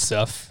the field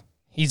stuff,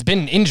 he's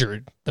been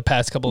injured the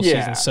past couple of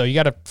seasons. So you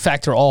got to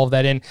factor all of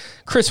that in.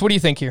 Chris, what do you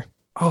think here?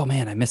 Oh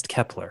man, I missed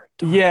Kepler.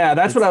 Yeah,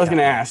 that's what I was going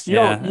to ask. You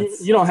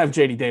don't have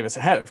JD Davis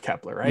ahead of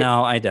Kepler, right?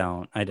 No, I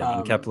don't.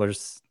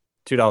 Kepler's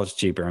 $2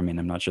 cheaper. I mean,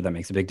 I'm not sure that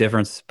makes a big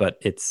difference, but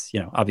it's,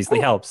 obviously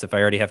helps if I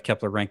already have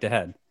Kepler ranked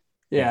ahead.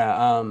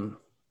 Yeah.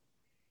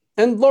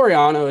 And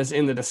Laureano is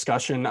in the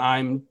discussion.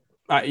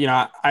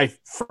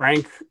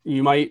 Frank,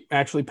 you might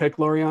actually pick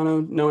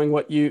Laureano,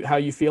 knowing how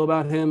you feel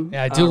about him.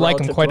 Yeah, I do like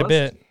him quite a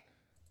bit.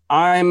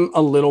 I'm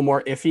a little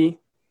more iffy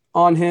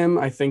on him.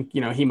 I think,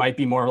 he might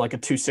be more like a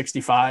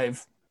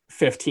 265,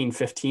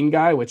 15-15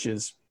 guy, which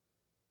is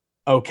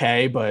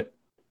okay. But,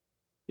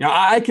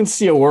 I can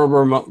see a world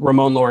where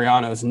Ramon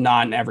Laureano is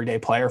not an everyday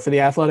player for the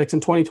Athletics in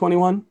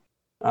 2021,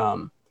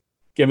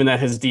 given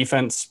that his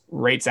defense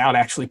rates out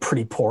actually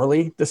pretty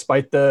poorly,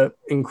 despite the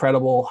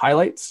incredible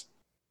highlights.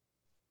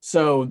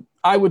 So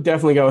I would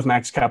definitely go with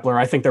Max Kepler.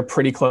 I think they're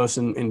pretty close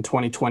in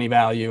 2020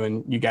 value,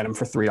 and you get him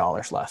for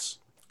 $3 less.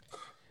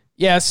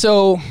 Yeah,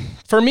 so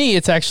for me,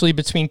 it's actually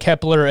between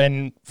Kepler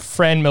and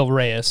Franmil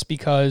Reyes,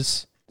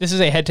 because this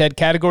is a head-to-head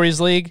categories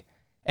league,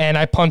 and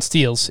I punt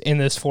steals in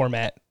this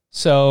format.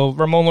 So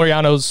Ramon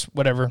Laureano's,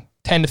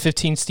 10 to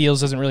 15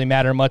 steals doesn't really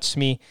matter much to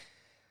me.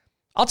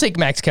 I'll take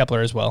Max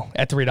Kepler as well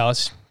at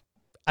 $3.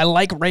 I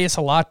like Reyes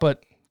a lot,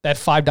 but that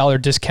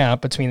 $5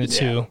 discount between the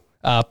two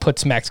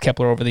puts Max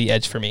Kepler over the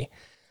edge for me.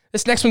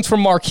 This next one's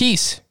from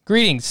Marquise.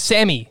 Greetings,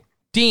 Sammy,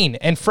 Dean,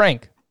 and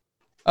Frank.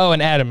 Oh,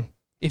 and Adam,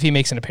 if he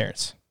makes an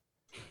appearance.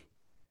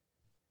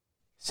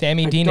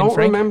 Sammy, Dean, and Frank?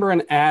 I don't remember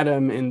an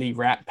Adam in the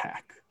Rat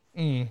Pack.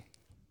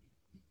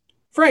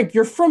 Frank,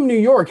 you're from New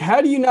York.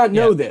 How do you not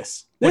know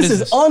this? This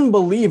is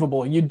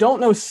unbelievable. You don't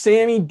know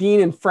Sammy,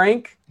 Dean, and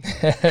Frank?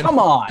 Come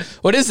on.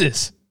 What is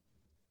this?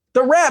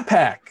 The Rat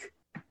Pack.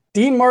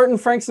 Dean Martin,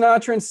 Frank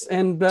Sinatra,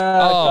 and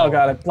oh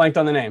God, I blanked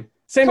on the name.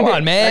 Sammy Come Davis,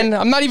 on, man. Right?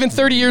 I'm not even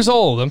 30 years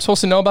old. I'm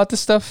supposed to know about this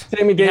stuff.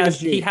 Sammy Davis.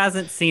 He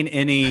hasn't seen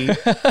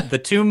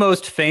the two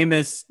most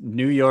famous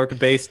New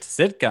York-based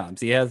sitcoms.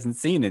 He hasn't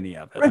seen any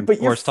of it. Right, but of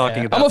course,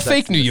 talking about I'm a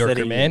fake New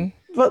Yorker, man.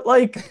 But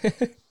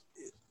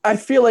I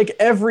feel like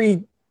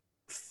every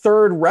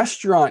third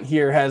restaurant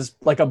here has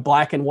like a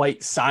black and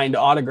white signed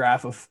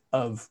autograph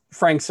of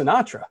Frank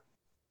Sinatra.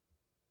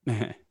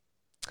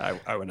 I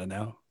want to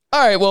know.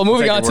 All right, well,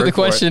 moving on to the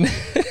question.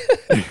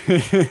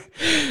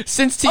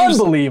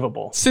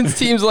 Unbelievable. Since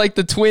teams like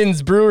the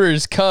Twins,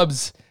 Brewers,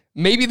 Cubs,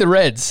 maybe the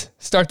Reds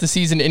start the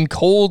season in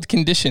cold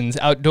conditions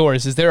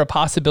outdoors, is there a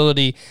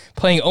possibility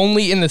playing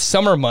only in the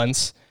summer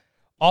months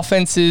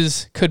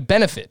offenses could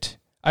benefit?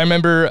 I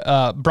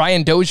remember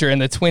Brian Dozier and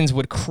the Twins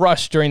would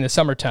crush during the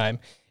summertime.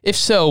 If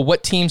so,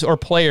 what teams or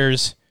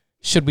players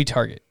should we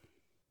target?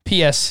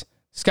 P.S.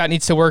 Scott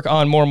needs to work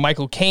on more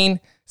Michael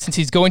Caine since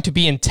he's going to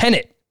be in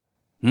Tenet.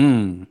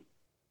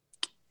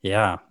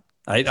 Yeah,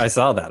 I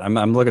saw that.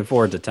 I'm looking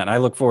forward to Tenet. I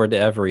look forward to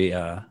every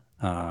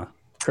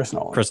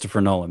Christopher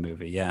Nolan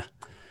movie. Yeah.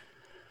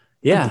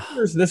 Yeah.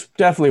 This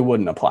definitely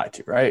wouldn't apply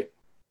to, right?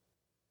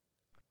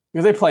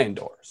 Because they play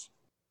indoors.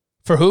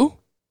 For who?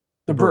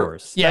 The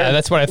Brewers. Yeah,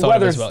 that's what I thought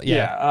of as well.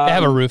 Yeah. They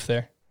have a roof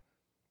there.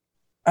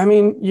 I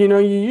mean, you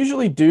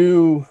usually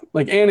do,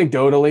 like,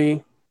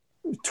 anecdotally,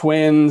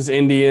 Twins,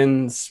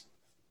 Indians,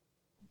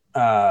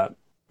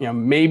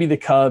 maybe the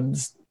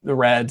Cubs, the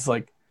Reds,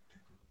 like,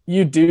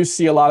 you do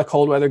see a lot of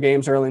cold weather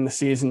games early in the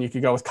season. You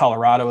could go with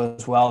Colorado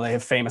as well. They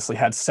have famously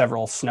had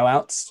several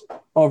snowouts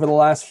over the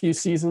last few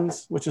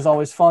seasons, which is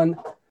always fun.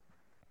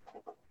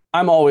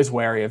 I'm always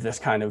wary of this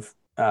kind of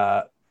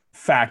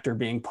factor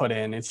being put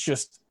in.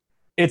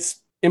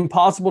 It's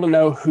impossible to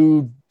know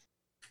who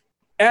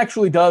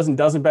actually does and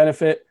doesn't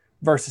benefit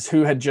versus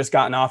who had just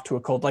gotten off to a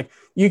cold. Like,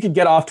 you could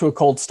get off to a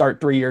cold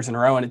start 3 years in a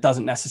row, and it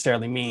doesn't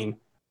necessarily mean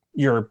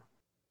you're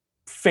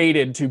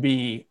fated to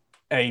be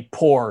a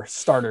poor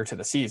starter to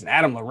the season.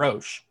 Adam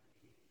LaRoche,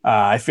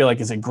 I feel like,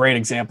 is a great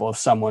example of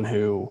someone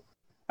who,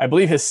 I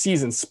believe his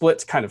season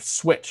splits kind of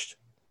switched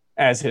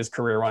as his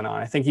career went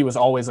on. I think he was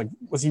always like,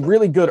 was he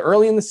really good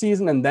early in the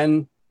season and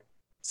then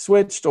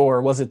switched,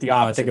 or was it the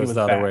opposite? I think it was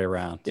the other way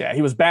around. Yeah,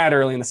 he was bad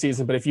early in the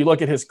season, but if you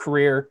look at his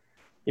career,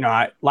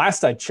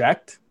 last I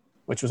checked,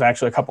 which was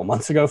actually a couple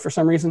months ago for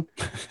some reason,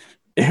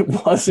 it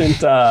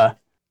wasn't,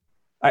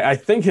 I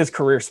think his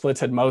career splits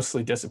had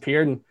mostly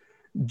disappeared. And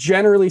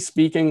generally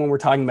speaking, when we're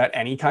talking about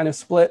any kind of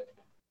split,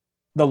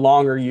 the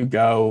longer you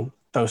go,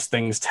 those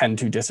things tend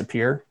to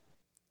disappear,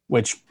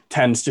 which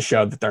tends to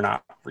show that they're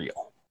not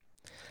real.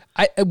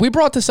 We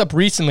brought this up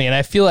recently, and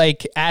I feel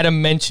like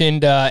Adam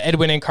mentioned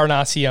Edwin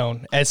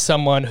Encarnacion as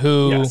someone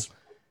who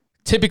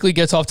typically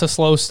gets off to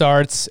slow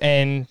starts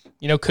and,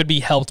 could be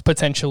helped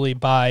potentially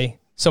by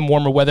some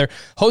warmer weather.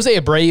 Jose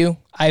Abreu,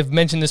 I've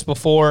mentioned this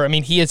before. I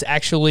mean, he has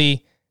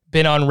actually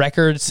been on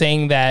record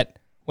saying that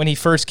when he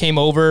first came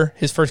over,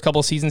 his first couple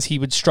of seasons, he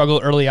would struggle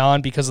early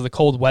on because of the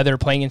cold weather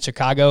playing in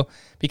Chicago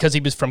because he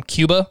was from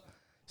Cuba.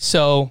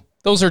 So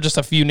those are just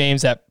a few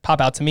names that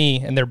pop out to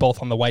me, and they're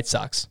both on the White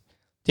Sox.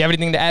 Do you have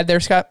anything to add there,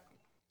 Scott?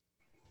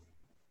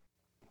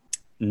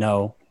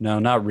 No,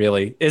 not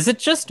really. Is it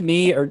just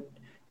me, or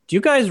do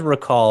you guys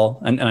recall,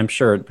 and I'm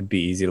sure it would be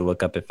easy to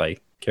look up if I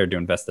cared to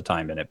invest the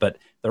time in it, but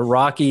the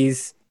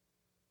Rockies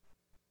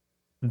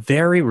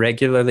very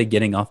regularly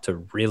getting off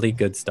to really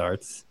good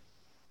starts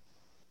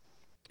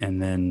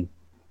and then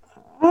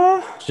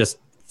just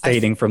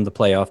fading from the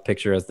playoff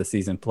picture as the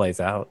season plays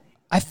out?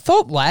 I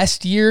thought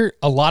last year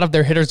a lot of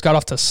their hitters got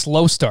off to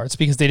slow starts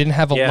because they didn't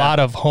have a lot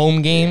of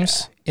home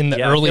games in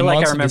the early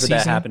months of the season. I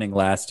remember that happening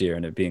last year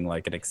and it being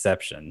like an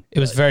exception. It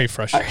was very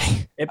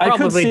frustrating. It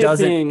probably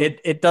doesn't.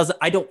 It doesn't.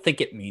 I don't think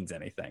it means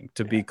anything,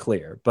 to be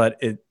clear,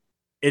 but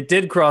it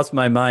did cross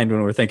my mind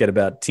when we're thinking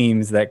about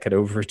teams that could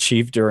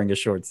overachieve during a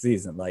short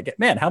season. Like,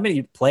 man, how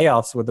many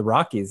playoffs would the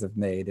Rockies have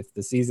made if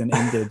the season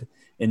ended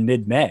in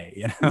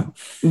mid-May?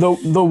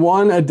 The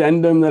one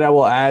addendum that I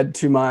will add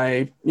to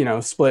my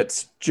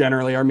splits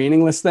generally are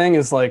meaningless thing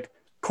is, like,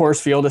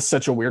 Coors Field is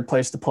such a weird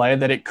place to play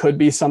that it could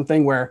be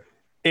something where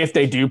if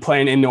they do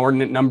play an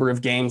inordinate number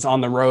of games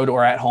on the road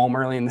or at home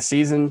early in the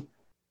season,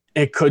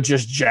 it could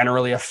just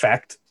generally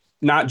affect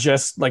not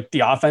just like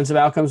the offensive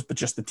outcomes, but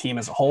just the team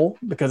as a whole,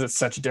 because it's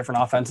such a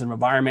different offensive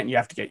environment. You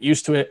have to get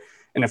used to it.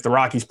 And if the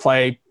Rockies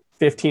play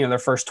 15 of their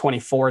first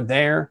 24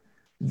 there,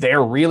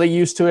 they're really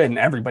used to it and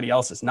everybody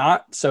else is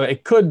not. So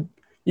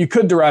you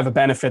could derive a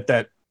benefit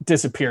that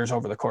disappears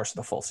over the course of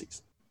the full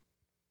season.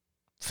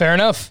 Fair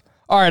enough.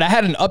 All right. I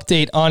had an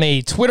update on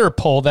a Twitter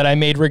poll that I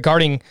made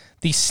regarding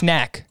the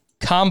snack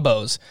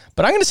combos,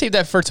 but I'm going to save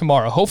that for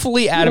tomorrow.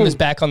 Hopefully Adam is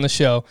back on the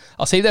show.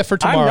 I'll save that for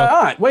tomorrow. I'm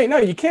not. Wait, no,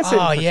 you can't save it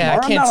for tomorrow.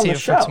 I can't save it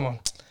for tomorrow.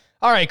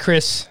 All right,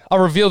 Chris, I'll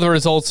reveal the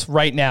results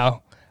right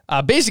now.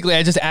 Basically,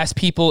 I just asked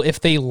people if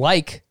they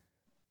like,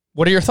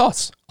 what are your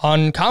thoughts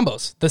on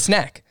combos, the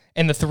snack?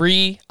 And the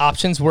three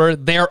options were,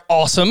 they're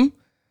awesome,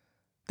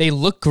 they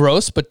look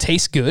gross but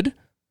taste good,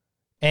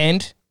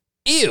 and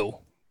ew.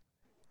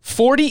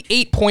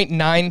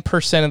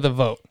 48.9% of the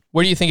vote.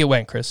 Where do you think it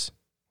went, Chris?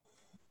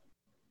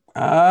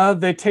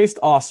 They taste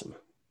awesome.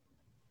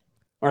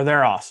 Or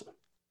they're awesome.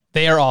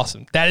 They are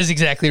awesome. That is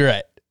exactly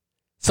right.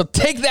 So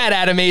take that,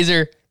 Adam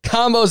Azer.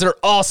 Combos are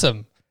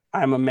awesome.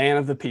 I'm a man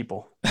of the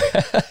people.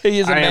 He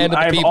is a man of the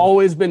people. I've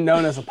always been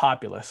known as a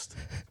populist.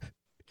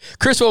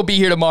 Chris won't be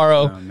here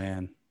tomorrow. Oh,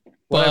 man.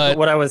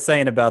 What I was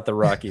saying about the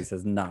Rockies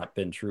has not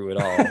been true at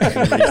all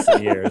in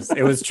recent years.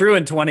 It was true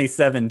in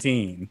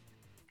 2017,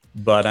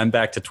 but I'm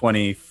back to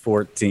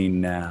 2014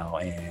 now,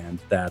 and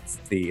that's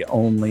the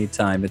only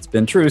time it's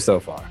been true so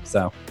far.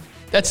 So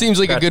that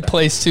seems like a good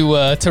place to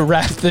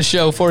wrap the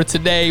show for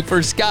today.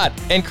 For Scott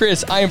and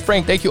Chris, I am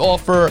Frank. Thank you all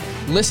for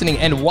listening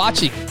and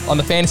watching on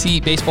the Fantasy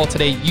Baseball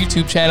Today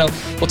YouTube channel.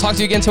 We'll talk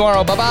to you again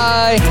tomorrow.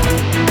 Bye-bye.